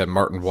 like I said,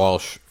 Martin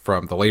Walsh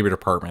from the Labor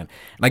Department.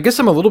 And I guess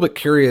I'm a little bit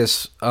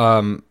curious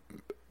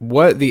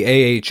what the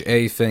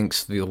AHA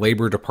thinks the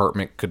Labor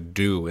Department could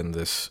do in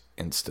this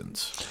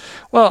instance.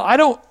 Well, I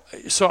don't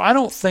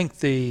think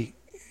the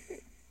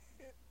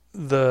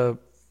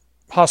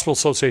Hospital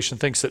Association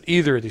thinks that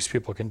either of these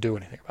people can do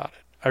anything about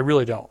it. I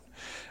really don't.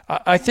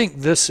 I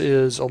think this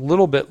is a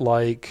little bit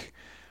like,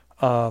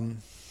 it's a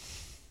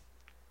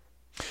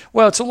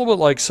little bit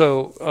like,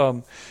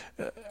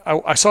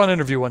 I saw an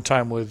interview one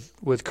time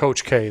with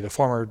Coach K, the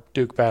former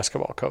Duke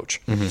basketball coach.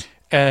 Mm-hmm.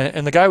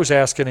 And the guy was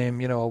asking him,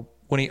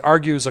 when he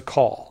argues a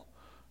call,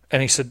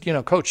 and he said,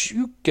 Coach,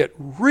 you get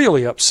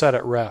really upset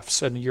at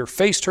refs and your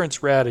face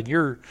turns red and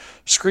you're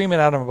screaming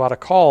at him about a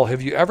call.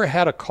 Have you ever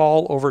had a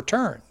call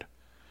overturned?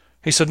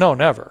 He said, no,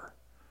 never.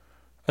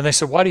 And they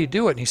said, why do you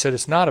do it? And he said,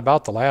 it's not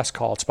about the last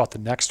call. It's about the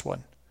next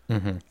one.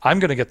 Mm-hmm. I'm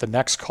going to get the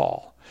next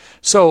call.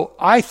 So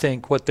I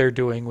think what they're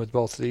doing with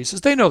both of these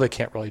is they know they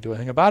can't really do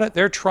anything about it.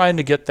 They're trying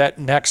to get that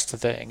next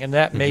thing. And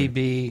that mm-hmm. may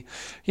be,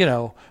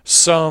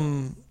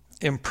 some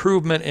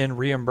improvement in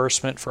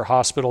reimbursement for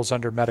hospitals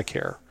under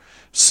Medicare,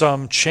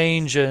 some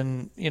change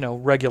in,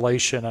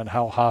 regulation on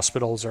how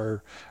hospitals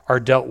are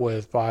dealt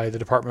with by the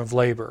Department of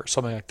Labor,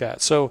 something like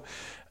that. So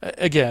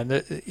again,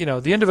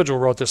 the individual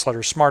who wrote this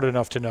letter is smart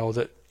enough to know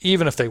that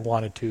even if they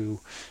wanted to,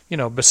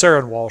 Becerra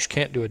and Walsh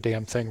can't do a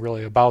damn thing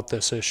really about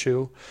this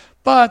issue,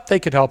 but they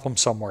could help them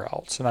somewhere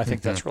else. And I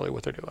think mm-hmm. that's really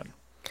what they're doing.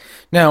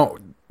 Now,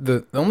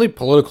 the only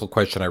political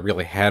question I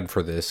really had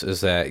for this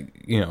is that,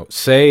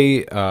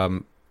 say,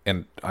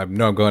 and I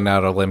know I'm going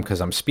out on a limb because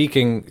I'm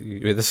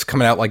speaking, this is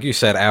coming out, like you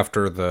said,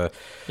 after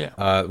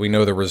we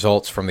know the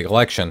results from the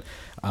election,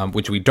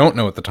 which we don't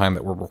know at the time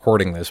that we're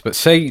recording this, but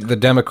say the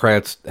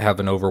Democrats have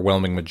an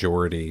overwhelming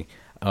majority,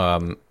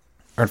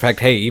 or in fact,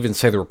 hey, even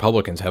say the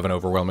Republicans have an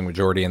overwhelming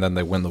majority and then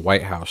they win the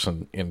White House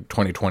in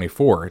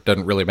 2024. It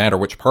doesn't really matter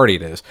which party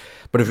it is.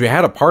 But if you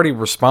had a party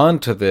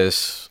respond to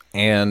this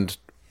and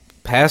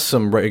pass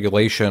some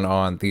regulation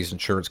on these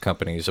insurance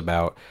companies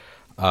about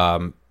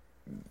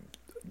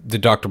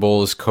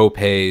deductibles,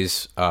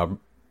 co-pays,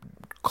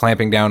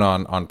 clamping down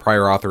on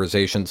prior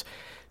authorizations,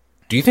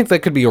 do you think that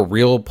could be a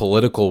real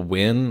political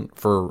win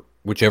for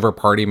whichever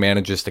party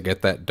manages to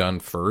get that done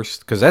first?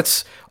 Because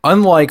that's,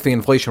 unlike the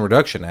Inflation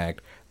Reduction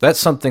Act, that's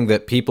something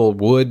that people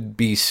would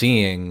be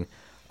seeing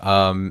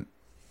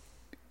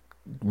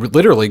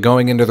literally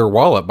going into their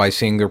wallet by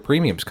seeing their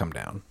premiums come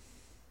down.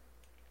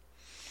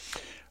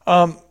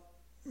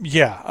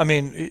 Yeah, I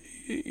mean,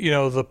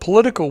 the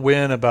political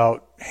win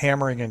about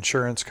hammering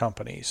insurance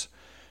companies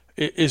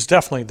is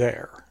definitely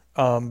there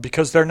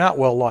because they're not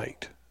well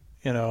liked.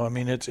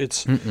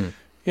 It's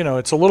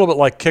it's a little bit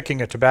like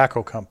kicking a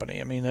tobacco company.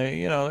 I mean,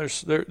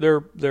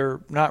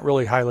 they're not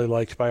really highly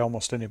liked by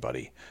almost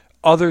anybody,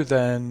 other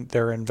than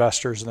their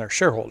investors and their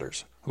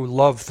shareholders who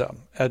love them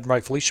and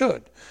rightfully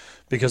should,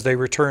 because they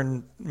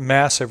return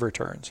massive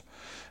returns.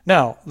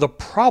 Now, the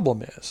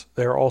problem is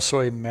they're also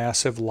a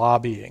massive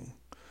lobbying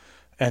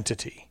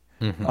entity.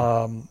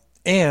 Mm-hmm.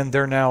 And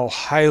they're now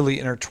highly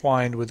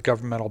intertwined with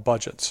governmental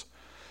budgets.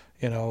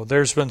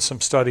 There's been some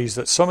studies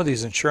that some of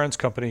these insurance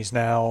companies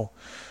now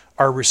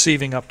are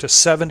receiving up to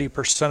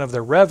 70% of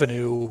their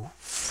revenue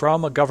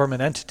from a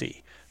government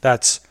entity.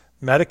 That's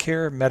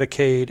Medicare,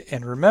 Medicaid,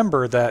 and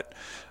remember that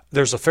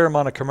there's a fair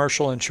amount of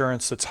commercial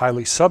insurance that's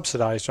highly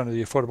subsidized under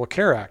the Affordable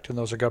Care Act, and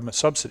those are government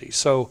subsidies.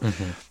 So,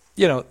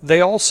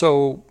 they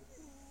also,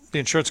 the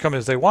insurance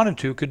companies, if they wanted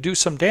to, could do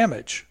some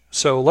damage.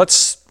 So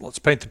let's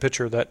paint the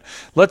picture that,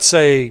 let's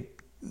say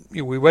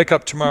we wake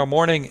up tomorrow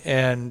morning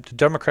and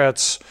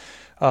Democrats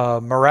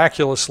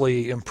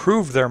miraculously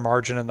improved their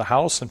margin in the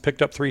House and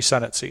picked up 3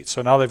 Senate seats.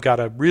 So now they've got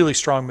a really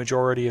strong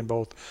majority in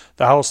both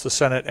the House, the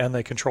Senate, and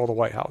they control the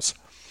White House.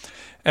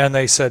 And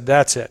they said,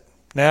 that's it.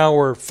 Now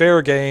we're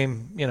fair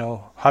game,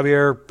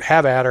 Javier,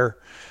 have at her,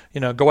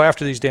 go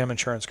after these damn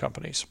insurance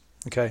companies.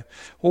 Okay.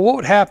 Well, what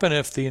would happen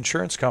if the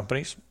insurance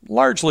companies,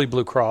 largely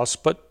Blue Cross,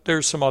 but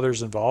there's some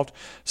others involved,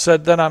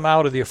 said, then I'm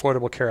out of the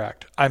Affordable Care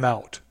Act. I'm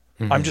out.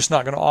 I'm just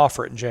not going to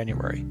offer it in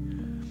January.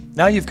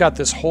 Now you've got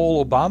this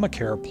whole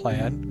Obamacare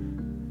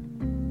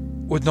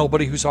plan with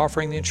nobody who's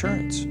offering the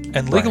insurance.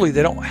 And legally,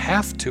 they don't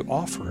have to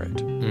offer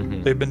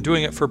it. They've been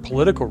doing it for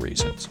political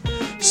reasons.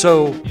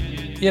 So,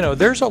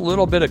 there's a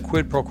little bit of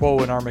quid pro quo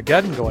and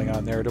Armageddon going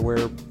on there to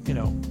where,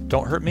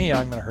 don't hurt me,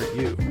 I'm going to hurt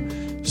you.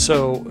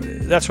 So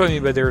that's what I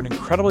mean by they're an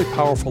incredibly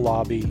powerful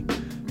lobby,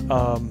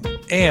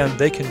 and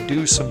they can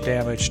do some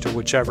damage to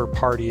whichever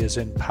party is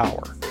in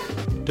power,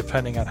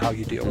 depending on how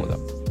you deal with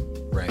them.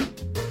 Right.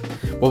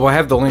 Well, we'll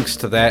have the links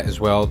to that as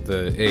well,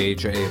 the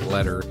AHA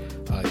letter,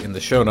 in the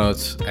show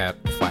notes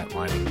at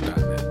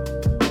flatlining.net.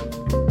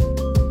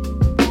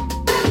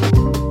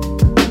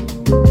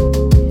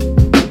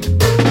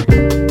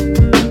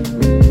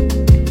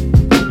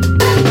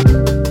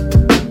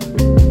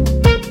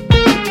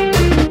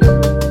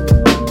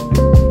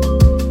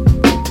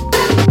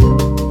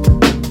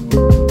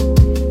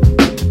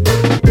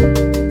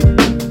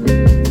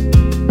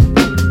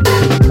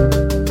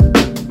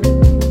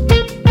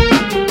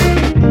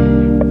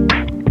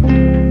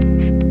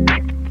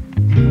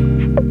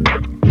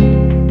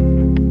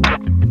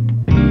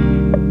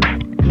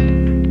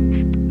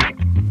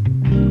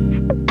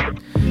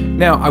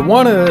 Now, I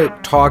want to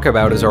talk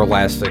about as our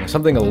last thing,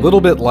 something a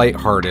little bit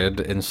lighthearted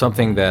and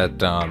something that,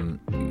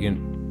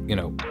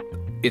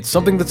 it's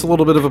something that's a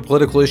little bit of a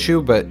political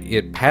issue, but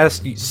it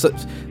passed it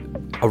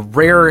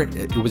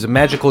was a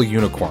magical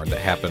unicorn that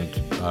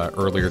happened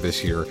earlier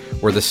this year,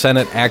 where the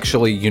Senate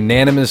actually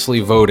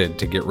unanimously voted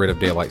to get rid of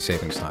daylight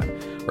savings time.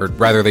 Or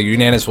rather, they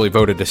unanimously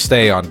voted to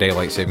stay on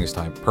daylight savings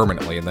time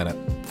permanently, and then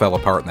it fell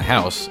apart in the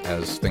House,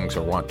 as things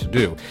are wont to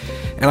do.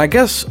 And I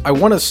guess I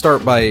want to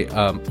start by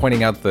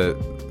pointing out that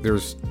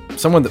there's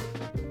someone that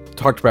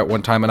talked about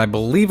one time, and I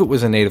believe it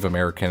was a Native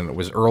American. It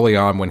was early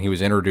on when he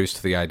was introduced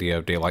to the idea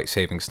of daylight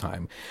savings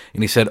time.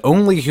 And he said,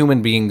 only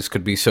human beings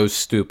could be so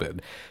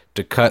stupid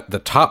to cut the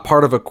top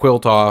part of a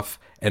quilt off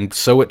and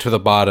sew it to the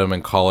bottom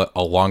and call it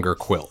a longer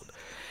quilt.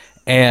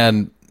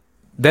 And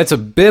that's a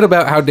bit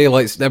about how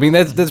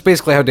that's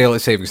basically how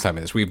daylight savings time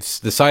is. We've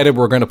decided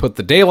we're going to put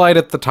the daylight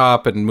at the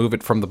top and move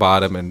it from the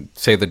bottom and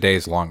say the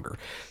day's longer.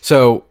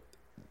 So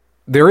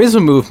there is a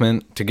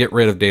movement to get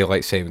rid of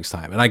daylight savings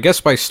time. And I guess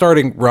by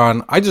starting,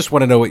 Ron, I just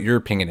want to know what your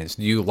opinion is.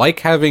 Do you like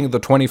having the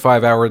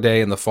 25-hour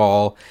day in the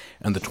fall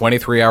and the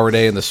 23-hour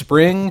day in the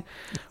spring?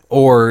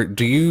 Or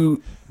do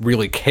you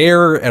really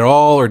care at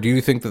all? Or do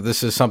you think that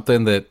this is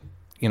something that,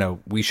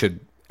 we should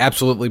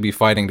absolutely be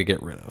fighting to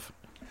get rid of?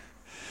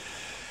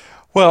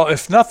 Well,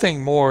 if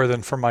nothing more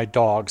than for my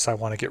dogs, I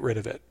want to get rid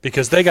of it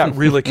because they got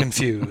really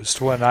confused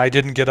when I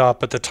didn't get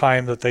up at the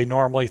time that they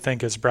normally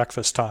think is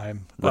breakfast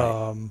time.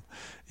 Right.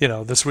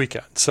 This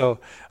weekend. So,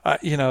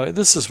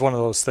 this is one of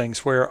those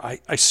things where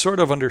I sort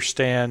of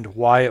understand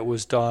why it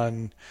was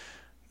done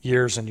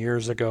years and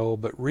years ago,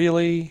 but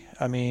really,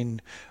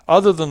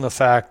 other than the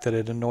fact that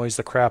it annoys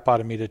the crap out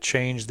of me to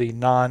change the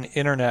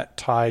non-internet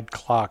tied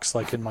clocks,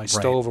 like in my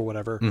stove or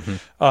whatever,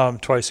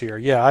 twice a year,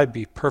 yeah, I'd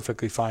be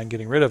perfectly fine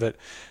getting rid of it.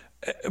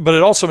 But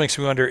it also makes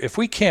me wonder, if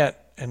we can't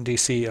in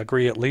DC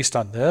agree at least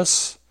on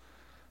this,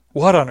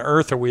 what on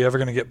earth are we ever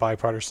going to get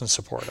bipartisan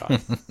support on?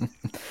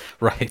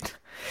 Right.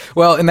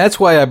 Well, and that's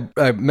why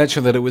I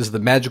mentioned that it was the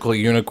magical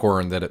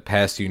unicorn that it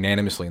passed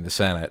unanimously in the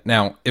Senate.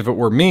 Now, if it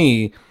were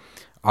me,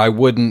 I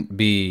wouldn't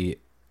be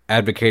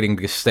advocating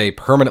to stay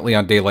permanently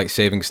on daylight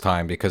savings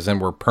time, because then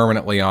we're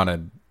permanently on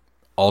an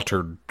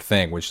altered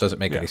thing, which doesn't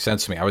make any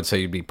sense to me. I would say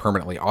you'd be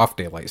permanently off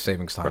daylight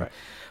savings time.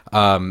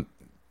 Right.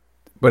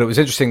 But it was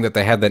interesting that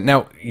they had that.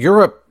 Now,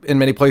 Europe in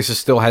many places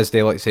still has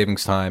daylight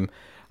savings time.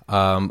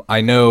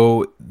 I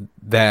know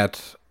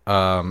that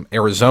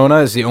Arizona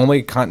is the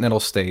only continental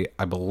state,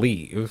 I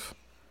believe,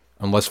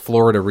 unless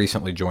Florida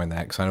recently joined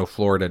that, because I know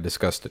Florida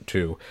discussed it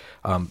too.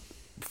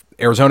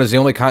 Arizona is the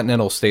only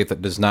continental state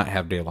that does not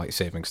have daylight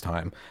savings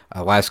time.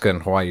 Alaska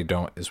and Hawaii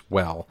don't as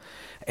well.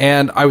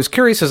 And I was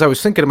curious as I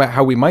was thinking about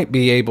how we might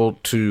be able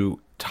to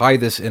tie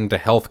this into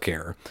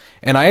healthcare.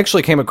 And I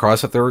actually came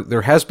across that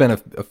there has been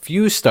a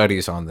few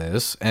studies on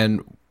this,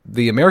 and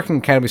the American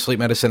Academy of Sleep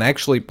Medicine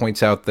actually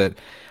points out that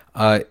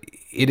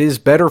it is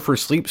better for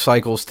sleep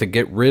cycles to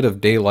get rid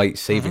of daylight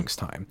savings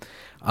time.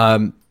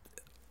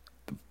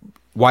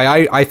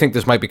 Why I think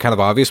this might be kind of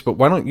obvious, but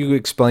why don't you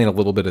explain a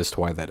little bit as to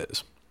why that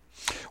is?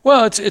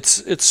 Well,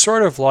 it's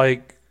sort of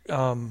like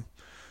the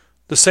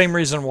same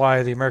reason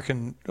why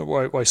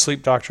why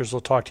sleep doctors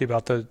will talk to you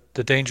about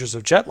the dangers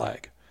of jet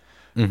lag,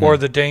 or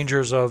the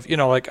dangers of,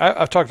 like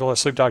I've talked to a lot of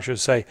sleep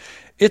doctors who say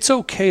it's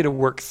okay to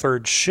work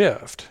third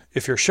shift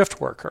if you're a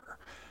shift worker.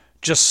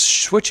 Just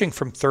switching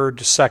from third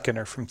to second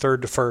or from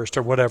third to first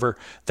or whatever,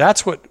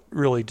 that's what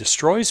really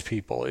destroys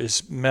people,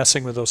 is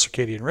messing with those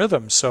circadian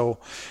rhythms. So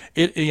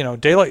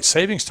daylight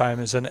savings time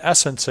is in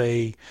essence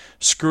a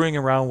screwing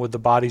around with the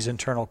body's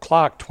internal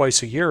clock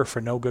twice a year for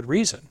no good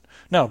reason.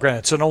 Now, granted,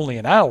 it's only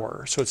an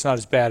hour, so it's not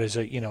as bad as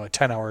a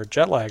 10-hour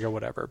jet lag or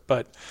whatever,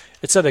 but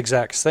it's that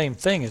exact same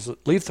thing, is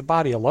leave the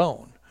body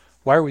alone.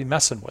 Why are we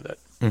messing with it?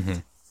 Mm-hmm.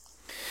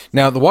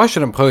 Now, the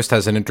Washington Post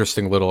has an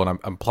interesting little, and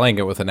I'm playing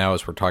it with it now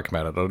as we're talking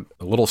about it,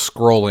 a little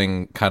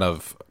scrolling kind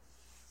of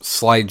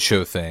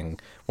slideshow thing,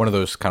 one of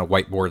those kind of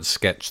whiteboard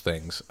sketch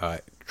things,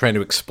 trying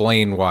to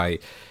explain why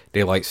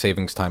daylight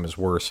savings time is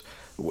worse.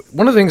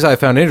 One of the things I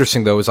found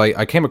interesting, though, is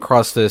I came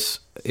across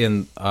this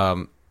in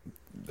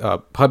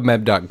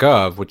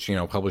PubMed.gov, which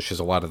publishes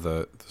a lot of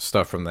the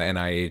stuff from the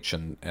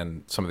NIH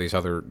and some of these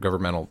other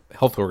governmental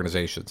health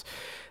organizations.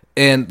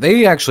 And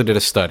they actually did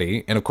a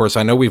study, and of course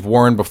I know we've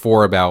warned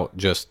before about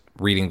just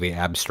reading the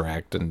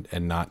abstract and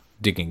not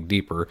digging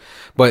deeper,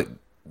 but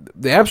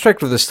the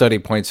abstract of the study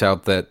points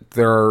out that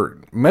there are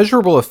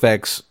measurable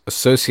effects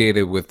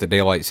associated with the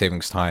daylight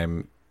savings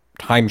time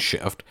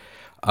shift,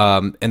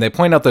 and they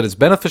point out that it's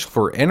beneficial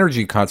for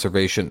energy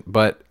conservation,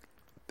 but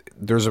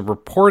there's a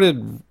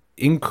reported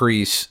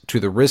increase to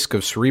the risk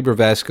of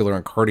cerebrovascular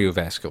and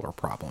cardiovascular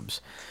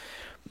problems.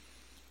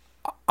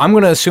 I'm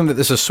going to assume that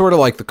this is sort of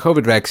like the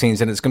COVID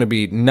vaccines, and it's going to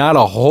be not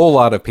a whole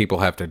lot of people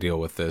have to deal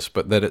with this,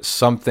 but that it's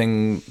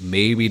something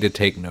maybe to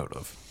take note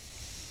of.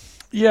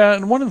 Yeah,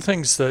 and one of the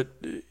things that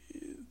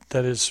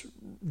is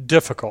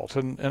difficult,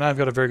 and I've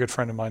got a very good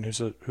friend of mine who's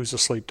a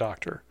sleep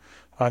doctor,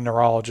 a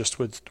neurologist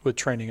with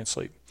training in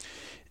sleep,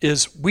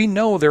 is we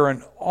know there are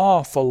an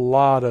awful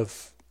lot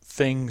of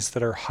things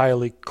that are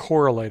highly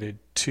correlated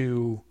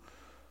to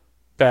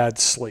bad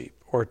sleep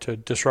or to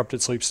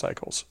disrupted sleep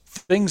cycles,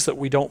 things that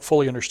we don't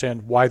fully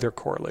understand why they're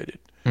correlated.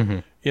 Mm-hmm.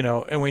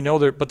 And we know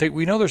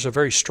we know there's a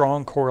very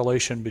strong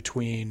correlation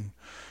between,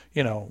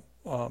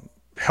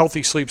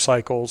 healthy sleep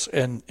cycles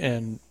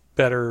and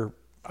better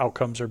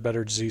outcomes or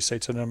better disease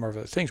states and a number of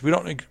other things. We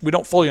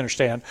don't fully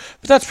understand,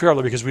 but that's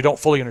purely because we don't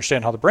fully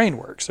understand how the brain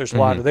works. There's a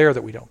lot of there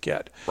that we don't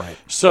get. Right.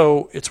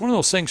 So it's one of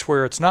those things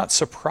where it's not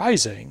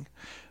surprising.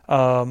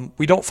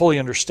 We don't fully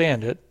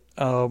understand it.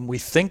 We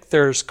think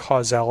there's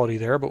causality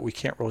there, but we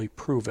can't really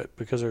prove it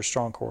because there's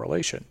strong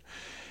correlation.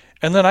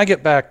 And then I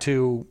get back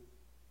to,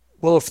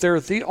 well, if there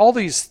are all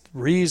these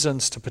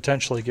reasons to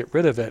potentially get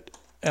rid of it,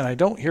 and I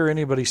don't hear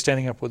anybody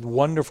standing up with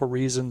wonderful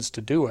reasons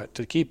to do it,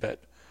 to keep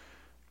it,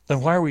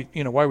 then why are we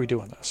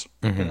doing this?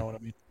 Mm-hmm. You know what I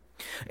mean?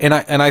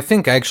 And I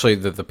think actually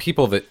that the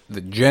people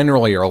that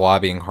generally are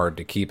lobbying hard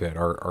to keep it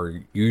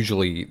are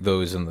usually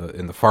those in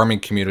the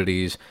farming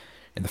communities,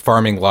 in the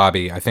farming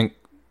lobby. I think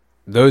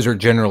those are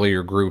generally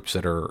your groups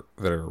that are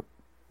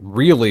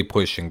really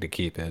pushing to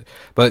keep it.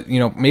 But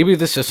maybe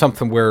this is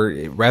something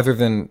where rather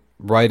than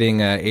writing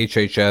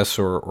HHS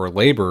or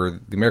labor,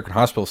 the American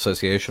Hospital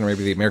Association or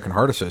maybe the American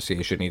Heart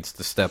Association needs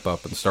to step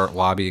up and start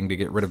lobbying to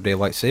get rid of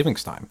daylight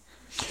savings time.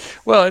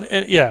 Well,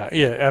 yeah,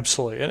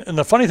 absolutely. And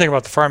the funny thing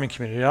about the farming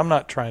community, I'm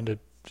not trying to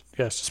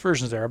cast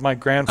aspersions there. My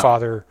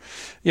grandfather,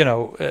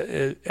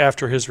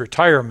 after his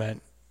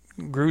retirement,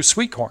 grew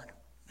sweet corn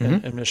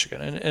in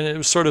Michigan, and it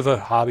was sort of a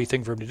hobby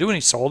thing for him to do, and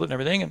he sold it and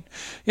everything.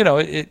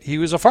 And he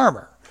was a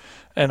farmer.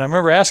 And I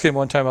remember asking him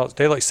one time about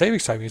daylight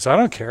savings time. He said, "I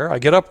don't care. I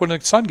get up when the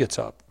sun gets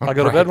up. I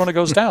go to bed when it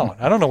goes down.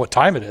 I don't know what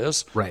time it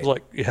is." Right. I was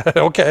like, "Yeah,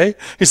 okay."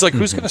 He's like,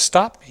 "Who's going to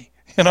stop me?"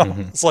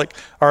 It's like,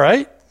 "All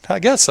right, I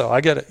guess so.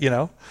 I get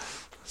it."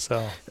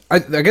 So I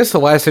guess the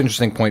last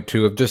interesting point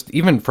too, of just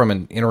even from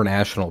an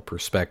international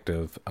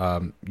perspective,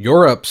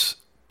 Europe's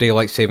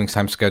daylight savings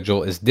time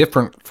schedule is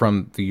different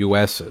from the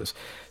U.S.'s.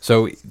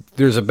 So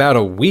there's about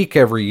a week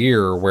every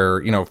year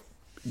where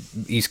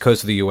East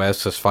Coast of the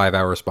U.S. is 5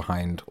 hours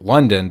behind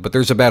London, but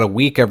there's about a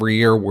week every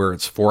year where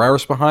it's 4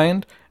 hours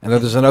behind, and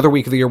then there's another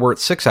week of the year where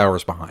it's 6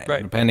 hours behind,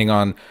 right, depending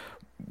on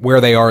where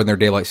they are in their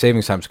daylight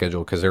savings time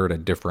schedule, because they're at a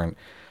different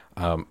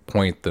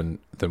point than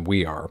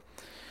we are.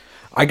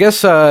 I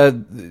guess,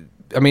 do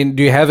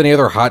you have any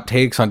other hot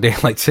takes on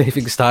daylight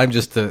savings time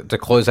just to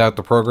close out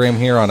the program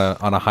here on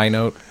a high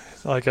note?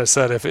 Like I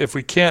said, if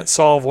we can't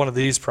solve one of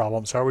these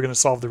problems, how are we going to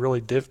solve the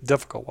really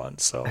difficult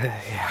ones? So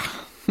yeah.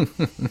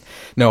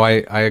 No,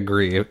 I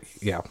agree.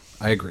 Yeah,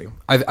 I agree.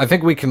 I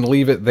think we can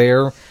leave it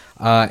there.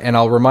 And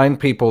I'll remind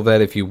people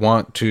that if you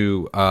want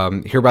to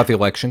hear about the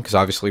election, because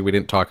obviously we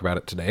didn't talk about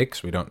it today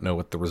because we don't know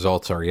what the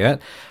results are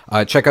yet,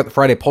 check out the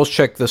Friday Pulse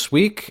Check this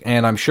week,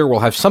 and I'm sure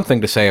we'll have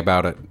something to say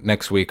about it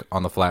next week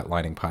on the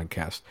Flatlining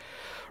Podcast.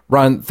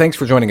 Ron, thanks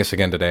for joining us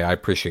again today. I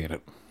appreciate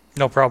it.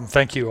 No problem.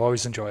 Thank you.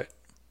 Always enjoy it.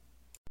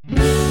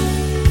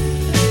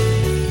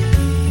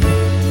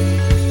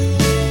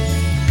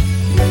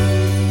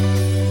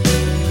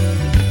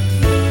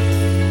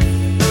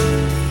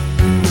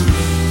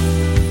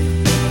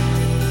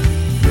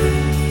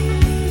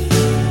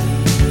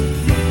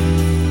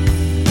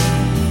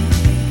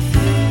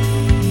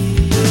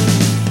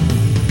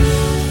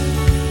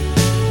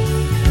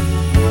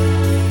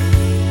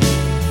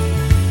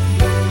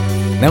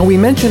 Now, we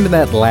mentioned in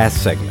that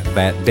last segment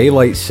that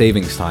daylight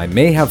savings time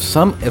may have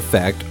some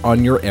effect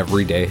on your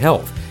everyday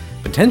health,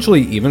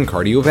 potentially even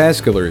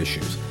cardiovascular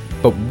issues.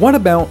 But what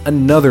about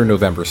another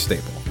November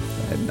staple?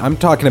 I'm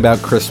talking about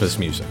Christmas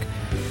music.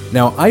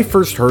 Now, I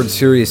first heard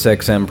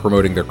SiriusXM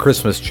promoting their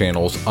Christmas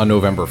channels on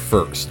November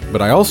 1st,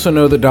 but I also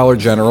know that Dollar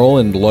General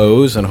and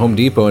Lowe's and Home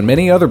Depot and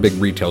many other big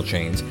retail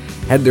chains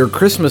had their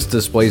Christmas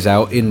displays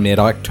out in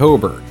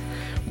mid-October.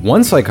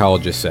 One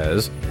psychologist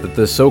says that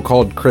the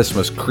so-called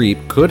Christmas creep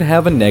could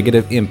have a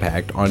negative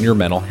impact on your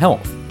mental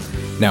health.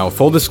 Now,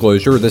 full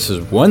disclosure, this is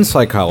one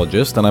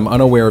psychologist, and I'm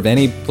unaware of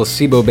any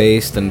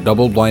placebo-based and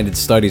double-blinded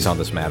studies on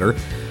this matter,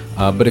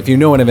 but if you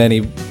know of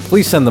any,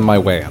 please send them my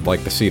way. I'd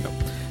like to see them.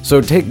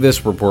 So take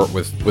this report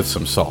with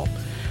some salt.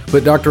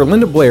 But Dr.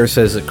 Linda Blair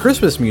says that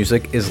Christmas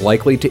music is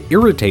likely to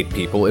irritate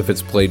people if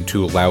it's played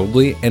too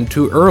loudly and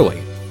too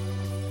early.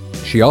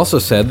 She also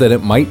said that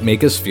it might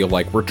make us feel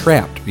like we're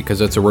trapped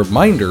because it's a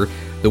reminder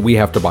that we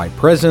have to buy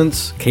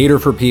presents, cater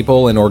for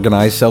people, and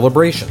organize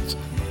celebrations.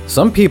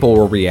 Some people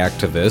will react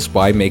to this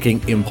by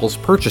making impulse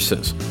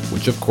purchases,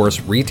 which of course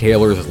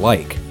retailers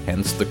like,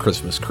 hence the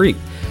Christmas creep.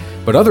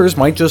 But others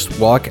might just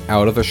walk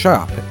out of the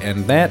shop,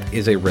 and that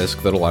is a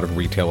risk that a lot of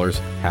retailers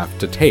have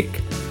to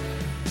take.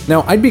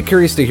 Now, I'd be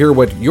curious to hear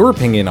what your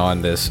opinion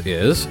on this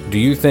is. Do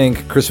you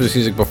think Christmas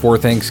music before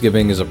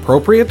Thanksgiving is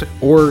appropriate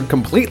or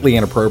completely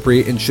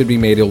inappropriate and should be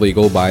made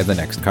illegal by the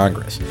next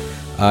Congress?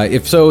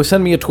 If so,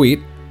 send me a tweet,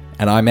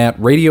 and I'm at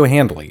Radio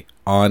Handley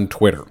on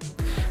Twitter.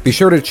 Be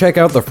sure to check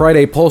out the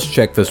Friday Pulse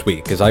Check this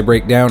week as I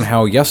break down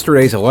how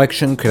yesterday's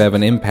election could have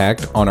an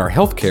impact on our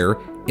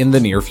healthcare in the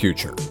near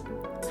future.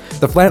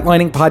 The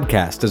Flatlining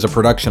Podcast is a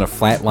production of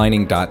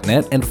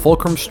Flatlining.net and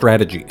Fulcrum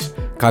Strategies.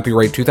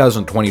 Copyright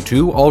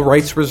 2022, all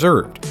rights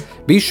reserved.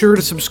 Be sure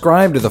to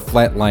subscribe to the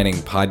Flatlining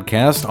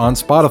Podcast on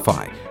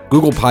Spotify,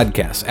 Google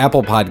Podcasts,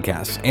 Apple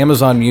Podcasts,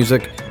 Amazon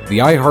Music, the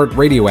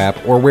iHeartRadio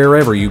app, or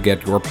wherever you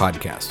get your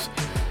podcasts.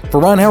 For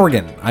Ron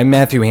Hourigan, I'm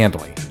Matthew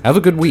Handley. Have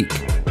a good week.